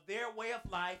of their way of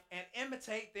life and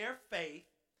imitate their faith.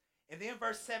 And then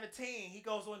verse 17, he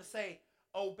goes on to say,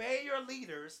 obey your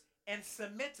leaders and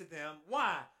submit to them.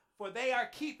 Why? For they are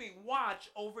keeping watch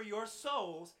over your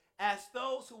souls as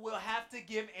those who will have to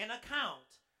give an account.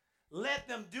 Let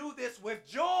them do this with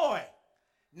joy,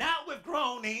 not with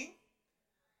groaning,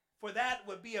 for that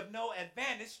would be of no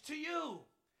advantage to you.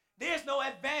 There's no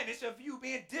advantage of you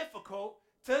being difficult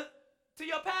to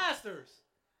your pastors.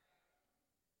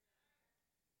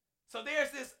 So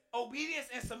there's this obedience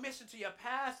and submission to your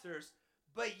pastors,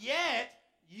 but yet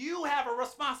you have a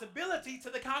responsibility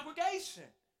to the congregation.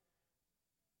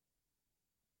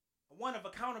 One of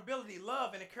accountability,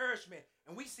 love, and encouragement.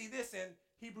 And we see this in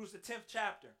Hebrews, the 10th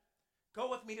chapter. Go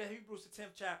with me to Hebrews, the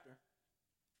 10th chapter.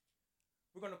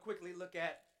 We're going to quickly look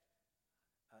at,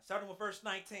 starting with verse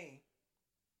 19.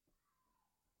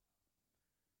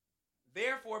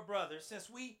 Therefore, brothers, since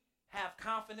we have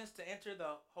confidence to enter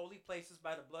the holy places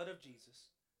by the blood of Jesus,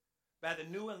 by the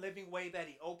new and living way that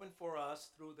he opened for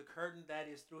us through the curtain that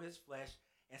is through his flesh,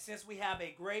 and since we have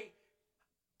a great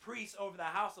priest over the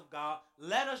house of God,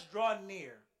 let us draw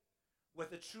near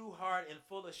with a true heart and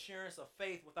full assurance of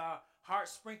faith, with our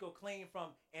hearts sprinkled clean from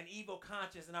an evil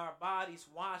conscience and our bodies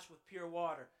washed with pure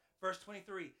water. Verse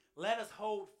 23, let us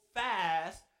hold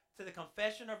fast to the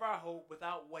confession of our hope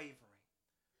without wavering.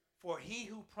 For he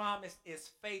who promised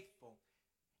is faithful.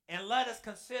 And let us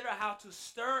consider how to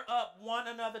stir up one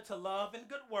another to love and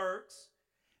good works,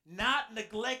 not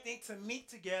neglecting to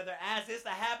meet together, as is the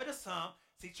habit of some.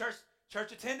 See, church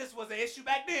attendance was an issue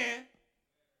back then.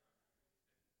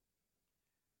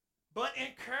 But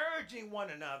encouraging one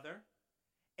another,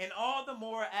 and all the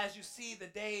more as you see the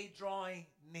day drawing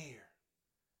near.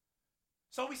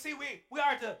 So we see we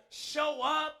are to show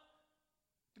up,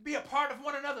 to be a part of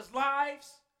one another's lives.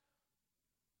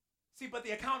 See, but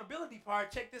the accountability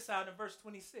part, check this out in verse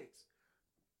 26.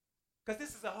 Because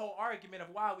this is a whole argument of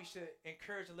why we should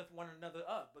encourage and lift one another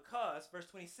up. Because, verse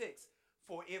 26,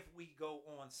 for if we go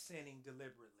on sinning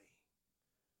deliberately,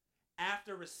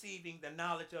 after receiving the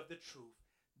knowledge of the truth,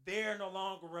 there no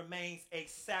longer remains a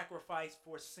sacrifice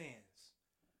for sins,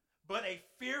 but a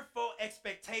fearful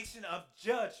expectation of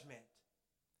judgment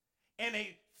and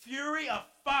a fury of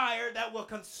fire that will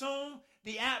consume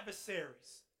the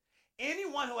adversaries.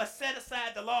 Anyone who has set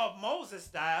aside the law of Moses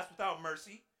dies without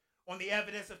mercy on the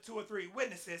evidence of 2 or 3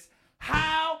 witnesses,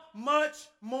 how much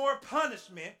more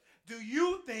punishment do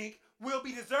you think will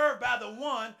be deserved by the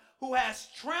one who has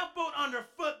trampled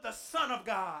underfoot the Son of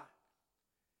God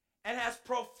and has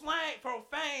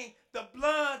profaned the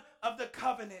blood of the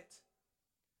covenant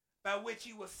by which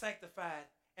he was sanctified,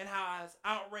 and how has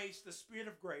outraged the Spirit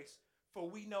of grace? For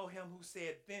we know him who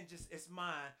said, vengeance is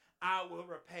mine, I will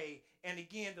repay. And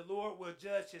again, the Lord will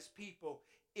judge his people.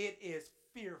 It is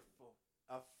fearful,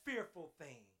 a fearful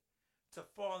thing to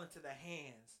fall into the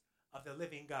hands of the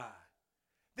living God.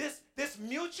 This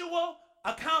mutual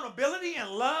accountability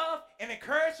and love and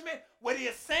encouragement, what he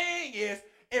is saying is,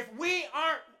 if we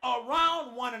aren't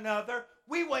around one another,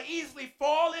 we will easily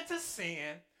fall into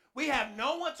sin. We have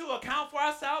no one to account for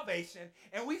our salvation,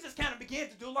 and we just kind of begin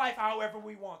to do life however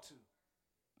we want to.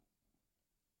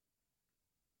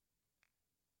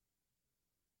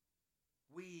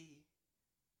 We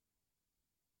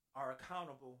are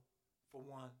accountable for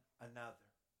one another.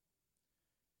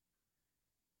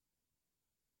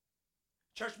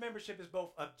 Church membership is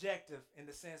both objective in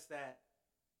the sense that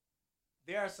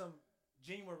there are some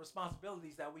genuine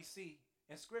responsibilities that we see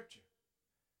in Scripture.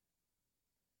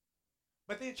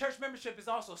 But then church membership is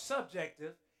also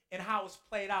subjective in how it's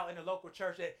played out in the local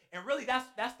church. And really,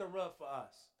 that's the rub for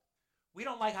us. We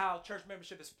don't like how church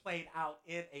membership is played out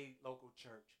in a local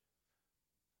church.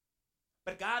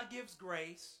 But God gives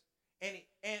grace, and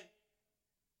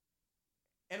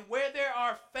where there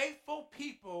are faithful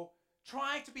people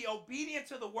trying to be obedient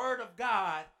to the word of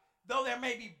God, though there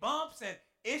may be bumps and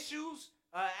issues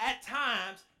at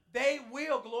times, they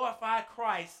will glorify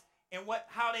Christ in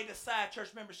how they decide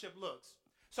church membership looks.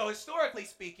 So historically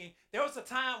speaking, there was a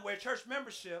time where church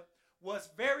membership was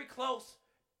very close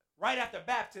right after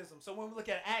baptism. So when we look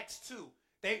at Acts 2,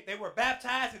 they were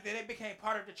baptized and then they became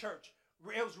part of the church.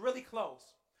 It was really close.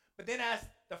 But then as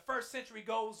the first century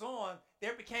goes on,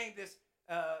 there became this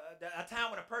a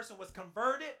time when a person was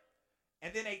converted,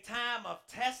 and then a time of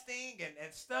testing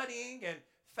and studying and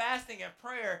fasting and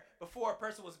prayer before a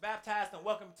person was baptized and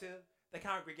welcomed to the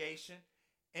congregation.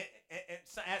 And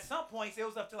so at some points, it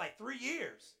was up to like 3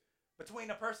 years between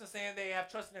a person saying they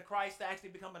have trusted in Christ to actually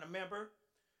becoming a member.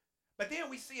 But then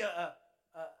we see a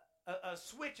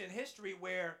switch in history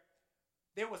where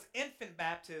there was infant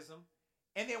baptism.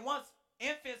 And then once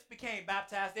infants became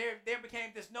baptized, there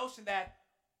became this notion that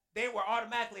they were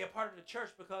automatically a part of the church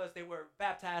because they were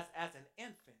baptized as an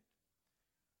infant.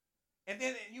 And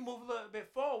then you move a little bit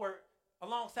forward,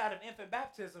 alongside of infant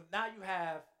baptism, now you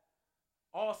have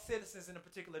all citizens in a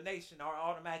particular nation are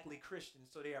automatically Christians,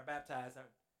 so they are baptized.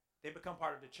 They become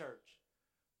part of the church.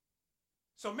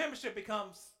 So membership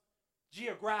becomes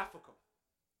geographical.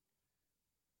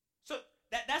 So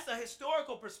that's a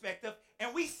historical perspective,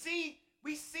 and we see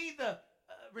the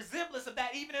resemblance of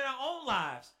that even in our own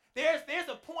lives. There's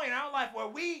a point in our life where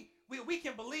we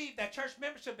can believe that church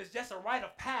membership is just a rite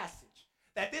of passage.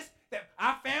 That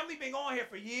our family been going here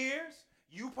for years.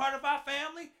 You part of our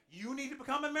family. You need to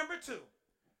become a member too.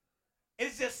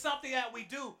 It's just something that we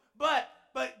do. But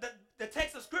the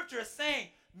text of Scripture is saying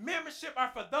membership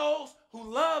are for those who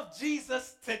love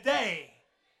Jesus today.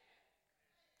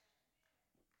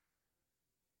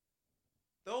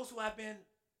 Those who have been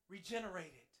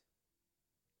regenerated.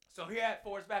 So here at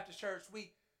Forest Baptist Church,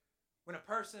 when a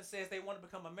person says they want to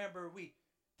become a member,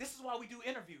 this is why we do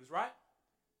interviews, right?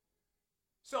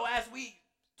 So as we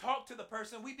talk to the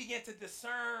person, we begin to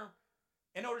discern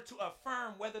in order to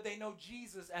affirm whether they know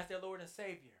Jesus as their Lord and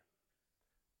Savior.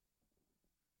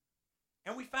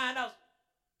 And we find out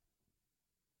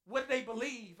what do they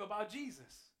believe about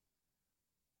Jesus.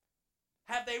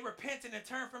 Have they repented and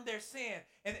turned from their sin?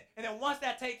 And then once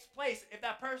that takes place, if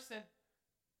that person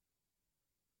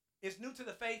is new to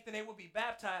the faith, then they will be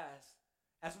baptized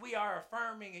as we are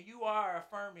affirming and you are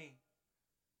affirming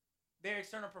their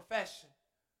external profession.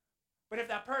 But if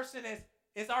that person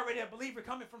is already a believer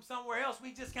coming from somewhere else,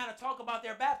 we just kind of talk about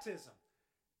their baptism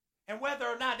and whether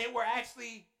or not they were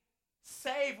actually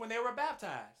saved when they were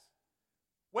baptized,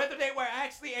 whether they were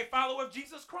actually a follower of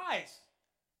Jesus Christ.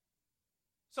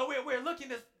 So we're looking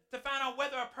to find out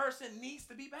whether a person needs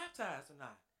to be baptized or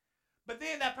not. But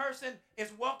then that person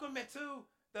is welcomed into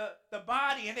the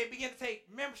body, and they begin to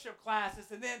take membership classes,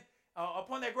 and then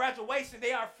upon their graduation,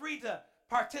 they are free to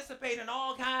participate in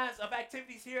all kinds of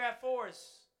activities here at Forest.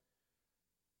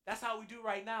 That's how we do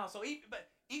right now. So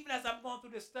even as I'm going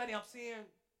through this study, I'm seeing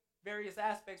various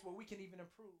aspects where we can even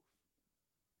improve.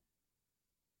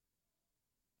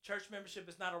 Church membership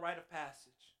is not a rite of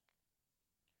passage.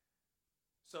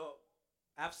 So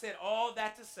I've said all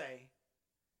that to say,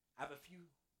 I have a few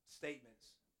statements.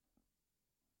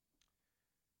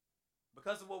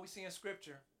 Because of what we see in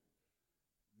Scripture,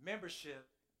 membership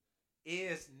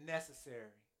is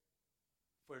necessary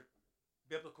for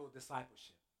biblical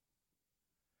discipleship.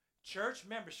 Church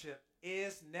membership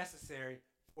is necessary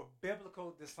for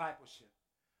biblical discipleship.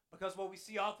 Because what we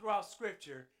see all throughout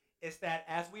Scripture is that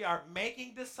as we are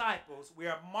making disciples, we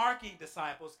are marking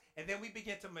disciples, and then we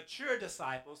begin to mature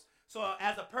disciples. So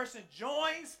as a person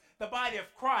joins the body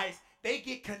of Christ, they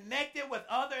get connected with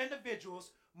other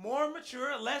individuals, more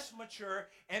mature, less mature,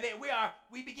 and then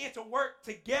we begin to work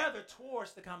together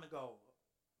towards the common goal.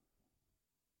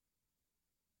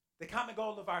 The common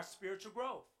goal of our spiritual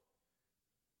growth.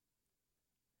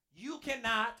 You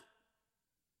cannot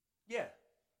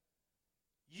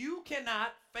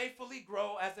faithfully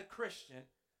grow as a Christian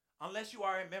unless you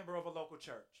are a member of a local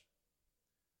church.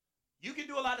 You can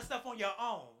do a lot of stuff on your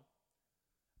own,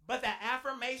 but that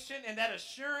affirmation and that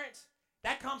assurance,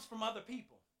 that comes from other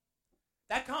people.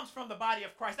 That comes from the body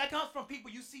of Christ. That comes from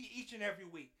people you see each and every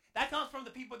week. That comes from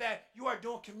the people that you are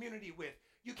doing community with.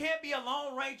 You can't be a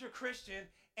Lone Ranger Christian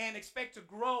and expect to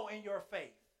grow in your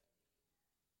faith.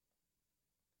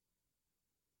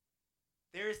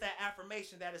 There is that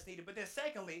affirmation that is needed. But then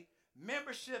secondly,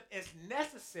 membership is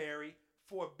necessary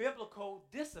for biblical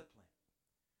discipline.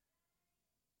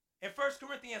 In 1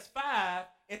 Corinthians 5,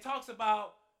 it talks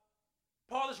about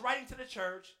Paul is writing to the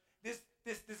church. This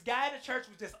guy in the church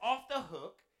was just off the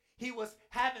hook. He was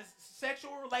having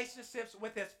sexual relationships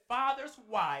with his father's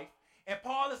wife. And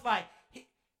Paul is like,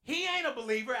 he ain't a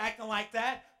believer acting like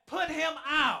that. Put him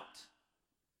out.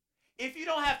 If you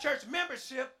don't have church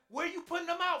membership, where are you putting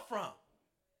them out from?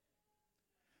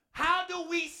 How do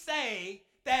we say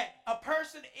that a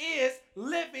person is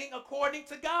living according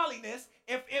to godliness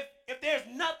if there's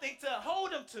nothing to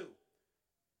hold them to?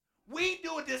 We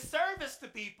do a disservice to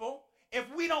people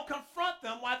if we don't confront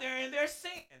them while they're in their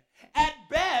sin. At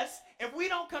best, if we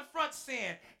don't confront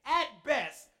sin, at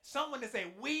best, someone is a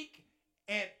weak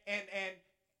and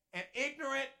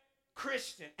ignorant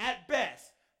Christian, at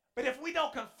best. But if we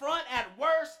don't confront, at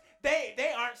worst,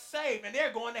 they aren't saved and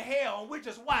they're going to hell, and we're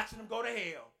just watching them go to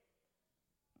hell.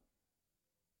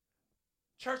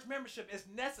 Church membership is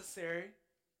necessary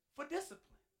for discipline.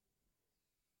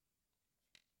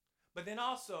 But then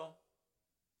also,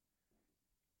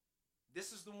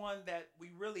 this is the one that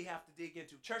we really have to dig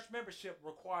into. Church membership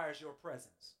requires your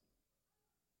presence.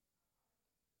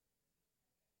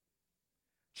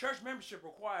 Church membership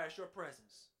requires your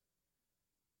presence.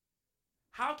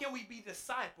 How can we be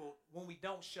discipled when we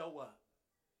don't show up?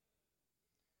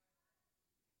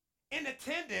 In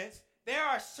attendance, there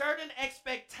are certain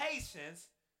expectations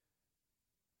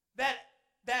that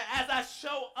as I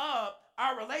show up,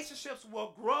 our relationships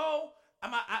will grow.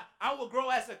 I will grow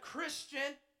as a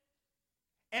Christian,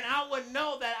 and I will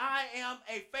know that I am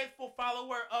a faithful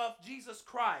follower of Jesus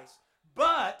Christ.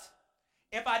 But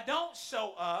if I don't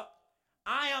show up,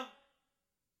 I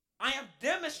am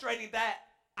demonstrating that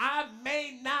I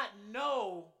may not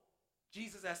know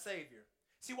Jesus as Savior.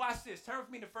 See, watch this. Turn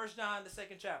with me to 1 John, the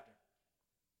 2nd chapter.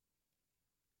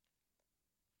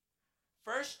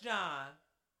 1 John,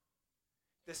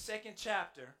 the 2nd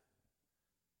chapter,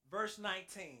 verse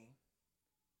 19.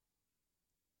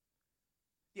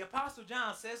 The Apostle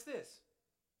John says this: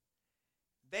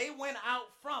 they went out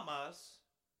from us,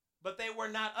 but they were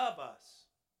not of us.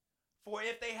 For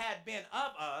if they had been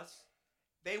of us,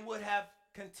 they would have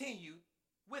continued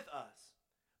with us.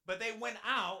 But they went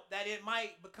out that it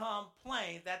might become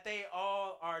plain that they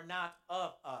all are not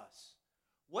of us.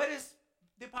 What is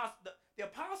the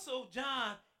Apostle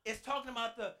John is talking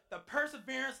about the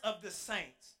perseverance of the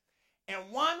saints.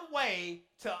 And one way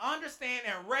to understand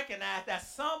and recognize that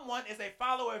someone is a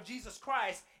follower of Jesus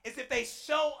Christ is if they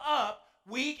show up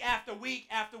week after week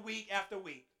after week after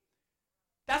week.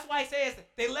 That's why he says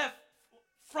they left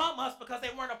from us because they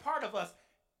weren't a part of us.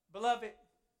 Beloved,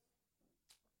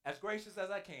 as gracious as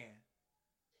I can,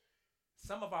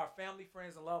 some of our family,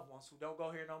 friends, and loved ones who don't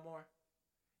go here no more,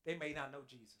 they may not know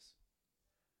Jesus.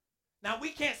 Now, we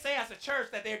can't say as a church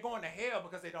that they're going to hell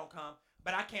because they don't come,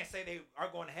 but I can't say they are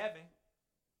going to heaven.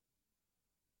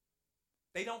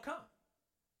 They don't come.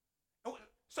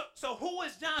 So who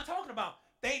is John talking about?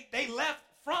 They left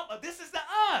from us. This is the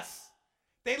us.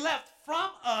 They left from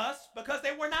us because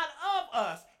they were not of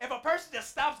us. If a person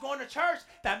just stops going to church,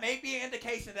 that may be an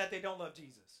indication that they don't love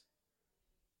Jesus.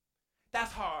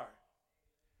 That's hard.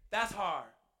 That's hard.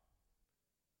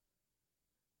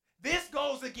 This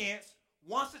goes against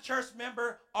once a church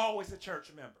member, always a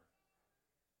church member.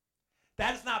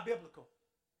 That is not biblical.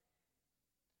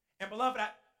 And beloved,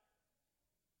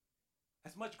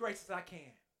 as much grace as I can,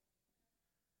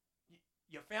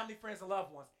 your family, friends, and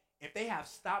loved ones, if they have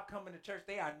stopped coming to church,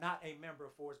 they are not a member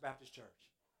of Forest Baptist Church.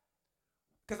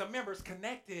 Because a member is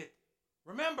connected.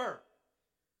 Remember,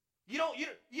 you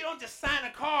don't just sign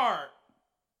a card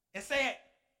and say,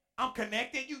 I'm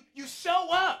connected. You show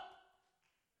up.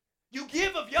 You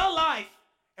give of your life,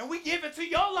 and we give into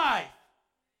your life.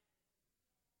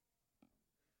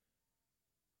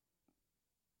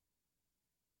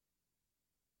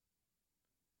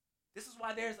 This is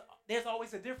why there's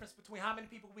always a difference between how many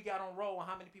people we got on roll and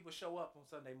how many people show up on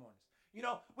Sunday mornings. You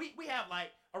know, we have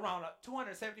like around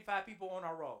 275 people on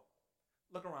our roll.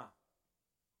 Look around.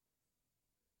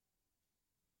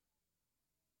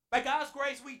 By God's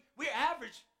grace, we're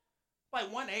average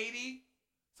like 180,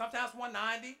 sometimes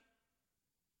 190.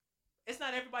 It's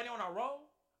not everybody on our roll.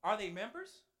 Are they members?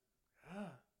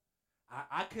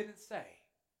 I couldn't say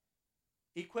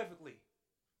equivocally.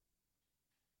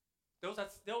 Those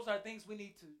are things we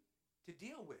need to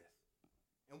deal with,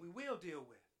 and we will deal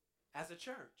with as a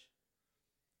church.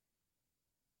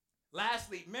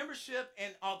 Lastly, membership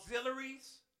in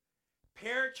auxiliaries,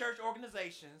 parachurch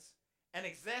organizations, and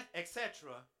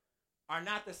etc. are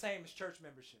not the same as church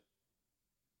membership.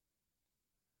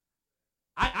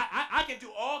 I can do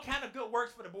all kind of good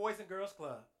works for the Boys and Girls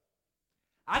Club.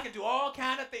 I can do all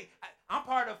kind of things. I'm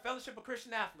part of Fellowship of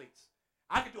Christian Athletes.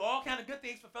 I can do all kind of good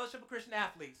things for Fellowship of Christian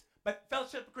Athletes, but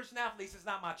Fellowship of Christian Athletes is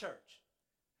not my church.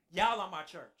 Y'all are my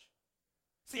church.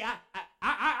 See,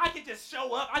 I can just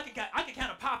show up. I can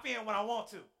kind of pop in when I want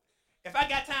to. If I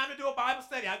got time to do a Bible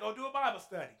study, I go do a Bible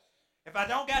study. If I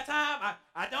don't got time,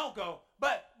 I don't go.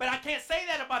 But I can't say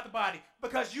that about the body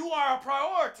because you are a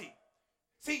priority.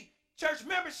 See, church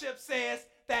membership says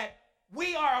that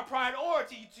we are a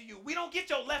priority to you. We don't get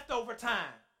your leftover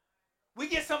time. We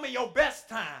get some of your best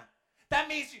time. That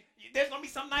means there's going to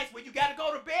be some nights where you got to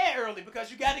go to bed early because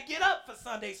you got to get up for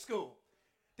Sunday school.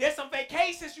 There's some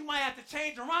vacations you might have to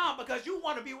change around because you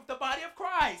want to be with the body of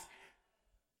Christ.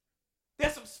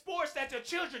 There's some sports that your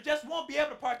children just won't be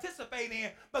able to participate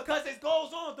in because it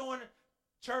goes on during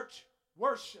church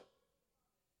worship.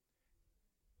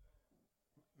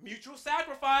 Mutual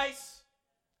sacrifice.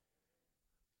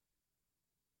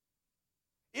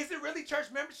 Is it really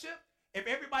church membership if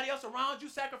everybody else around you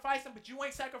sacrificing, but you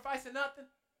ain't sacrificing nothing?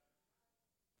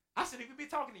 I shouldn't even be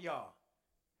talking to y'all.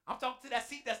 I'm talking to that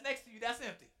seat that's next to you that's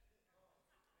empty.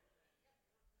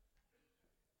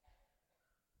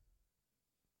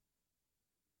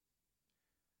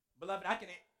 Beloved, I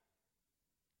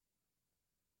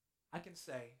can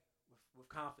say with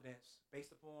confidence,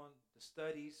 based upon the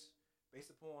studies,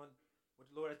 based upon what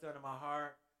the Lord has done in my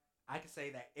heart, I can say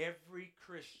that every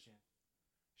Christian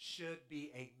should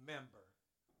be a member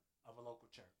of a local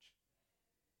church.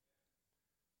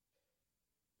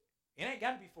 It ain't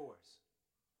got to be forced.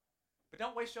 But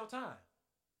don't waste your time.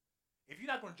 If you're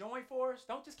not going to join for us,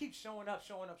 don't just keep showing up.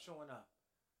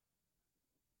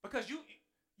 Because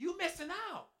you missing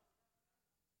out.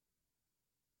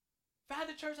 Find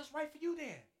the church that's right for you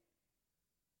then.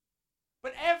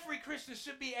 But every Christian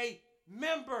should be a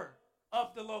member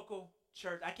of the local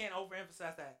church. I can't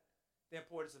overemphasize that, the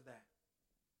importance of that.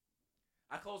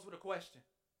 I close with a question.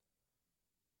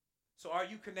 So are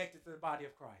you connected to the body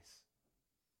of Christ?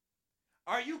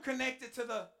 Are you connected to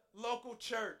the local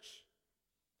church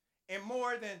in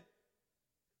more than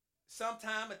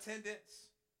sometime attendance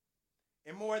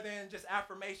and more than just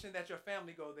affirmation that your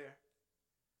family go there?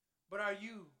 But are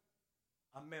you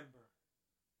a member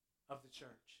of the church?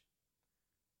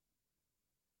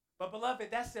 But beloved,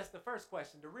 that's just the first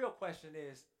question. The real question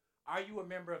is, are you a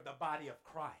member of the body of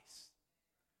Christ?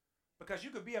 Because you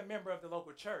could be a member of the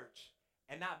local church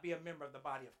and not be a member of the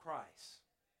body of Christ.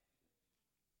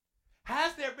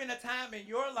 Has there been a time in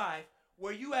your life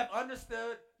where you have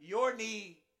understood your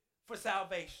need for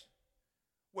salvation?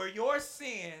 Where your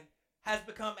sin has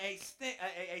become a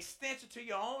stench to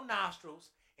your own nostrils,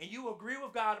 and you agree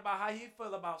with God about how you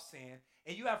feel about sin,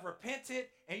 and you have repented,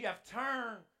 and you have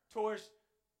turned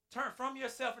from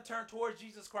yourself and turned towards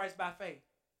Jesus Christ by faith?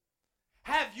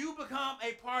 Have you become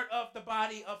a part of the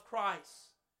body of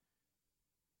Christ?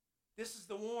 This is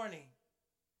the warning.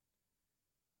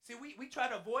 See, we try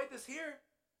to avoid this here.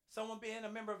 Someone being a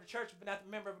member of the church but not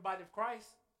a member of the body of Christ.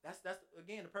 That's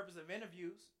again, the purpose of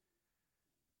interviews.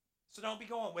 So don't be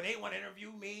going, well, they want to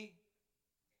interview me.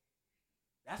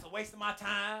 That's a waste of my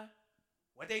time.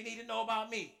 What they need to know about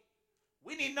me.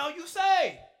 We need to know you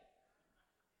saved.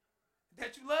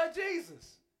 That you love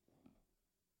Jesus.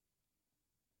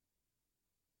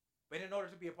 But in order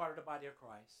to be a part of the body of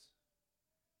Christ,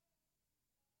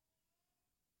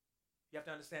 you have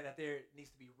to understand that there needs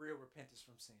to be real repentance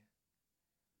from sin.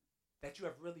 That you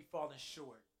have really fallen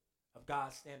short of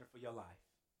God's standard for your life.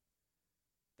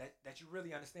 That you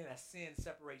really understand that sin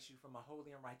separates you from a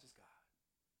holy and righteous God.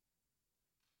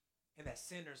 that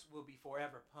sinners will be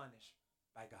forever punished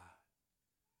by God.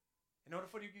 In order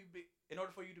for you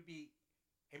to be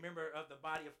a member of the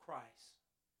body of Christ,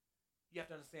 you have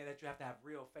to understand that you have to have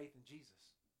real faith in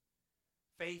Jesus.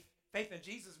 Faith in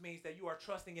Jesus means that you are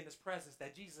trusting in his presence,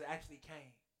 that Jesus actually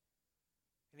came.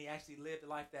 And he actually lived the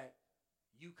life that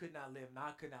you could not live and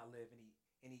I could not live.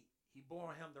 And he bore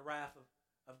on him the wrath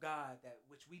of God, that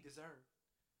which we deserve.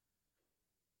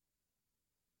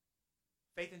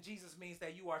 Faith in Jesus means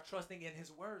that you are trusting in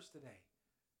his words today.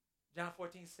 John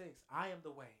 14:6, I am the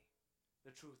way,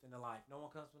 the truth, and the life. No one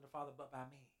comes from the Father but by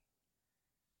me.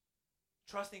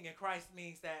 Trusting in Christ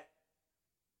means that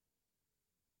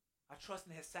I trust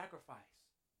in his sacrifice,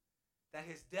 that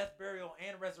his death, burial,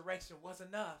 and resurrection was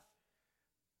enough.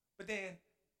 But then,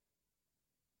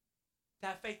 to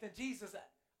have faith in Jesus,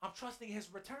 I'm trusting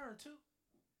his return too.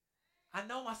 I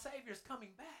know my Savior is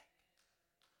coming back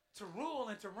to rule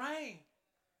and to reign.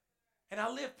 And I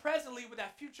live presently with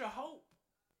that future hope.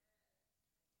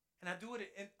 And I do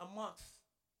it amongst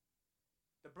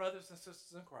the brothers and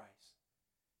sisters in Christ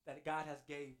that God has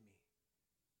gave me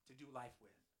to do life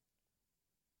with.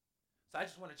 So I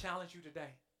just want to challenge you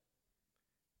today.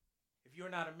 If you're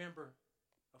not a member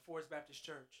of Forest Baptist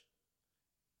Church,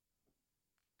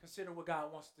 consider what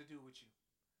God wants to do with you.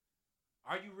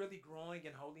 Are you really growing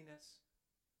in holiness?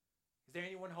 Is there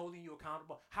anyone holding you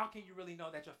accountable? How can you really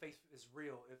know that your faith is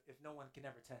real if no one can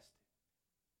ever test it?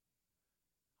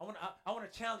 I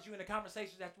want to challenge you in the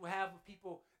conversations that you have with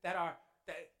people that are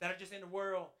just in the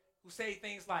world, who say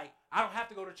things like, I don't have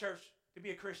to go to church to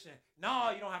be a Christian.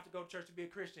 No, you don't have to go to church to be a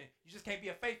Christian. You just can't be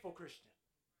a faithful Christian.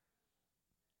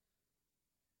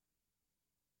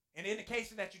 In the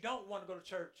indication that you don't want to go to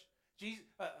church, Jesus,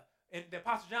 and the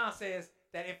Apostle John says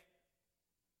that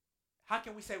how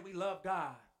can we say we love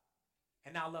God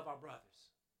and not love our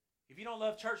brothers? If you don't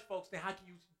love church folks, then how can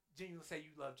you genuinely say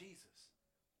you love Jesus?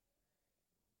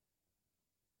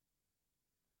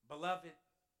 Beloved,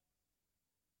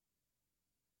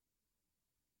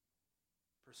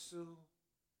 pursue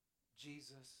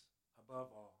Jesus above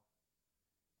all,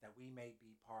 that we may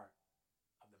be part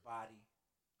of the body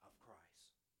of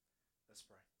Christ. Let's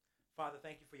pray. Father,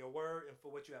 thank you for your word and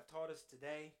for what you have taught us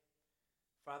today.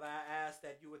 Father, I ask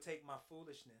that you would take my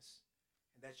foolishness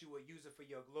and that you would use it for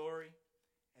your glory,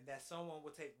 and that someone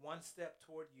will take one step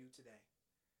toward you today.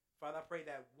 Father, I pray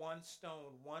that one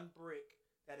stone, one brick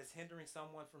that is hindering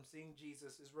someone from seeing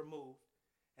Jesus is removed,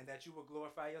 and that you will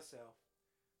glorify yourself.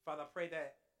 Father, I pray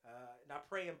that, and I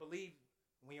pray and believe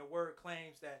when your word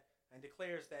claims that and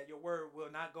declares that your word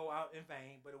will not go out in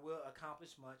vain, but it will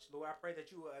accomplish much. Lord, I pray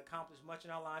that you will accomplish much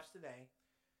in our lives today,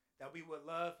 that we would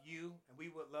love you and we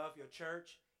would love your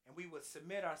church, and we would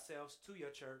submit ourselves to your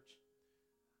church,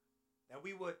 that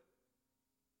we would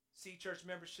see church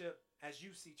membership as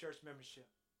you see church membership,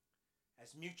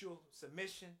 as mutual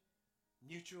submission,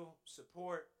 mutual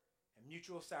support, and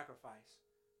mutual sacrifice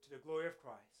to the glory of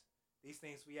Christ. These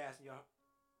things we ask in your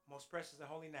most precious and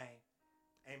holy name.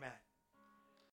 Amen.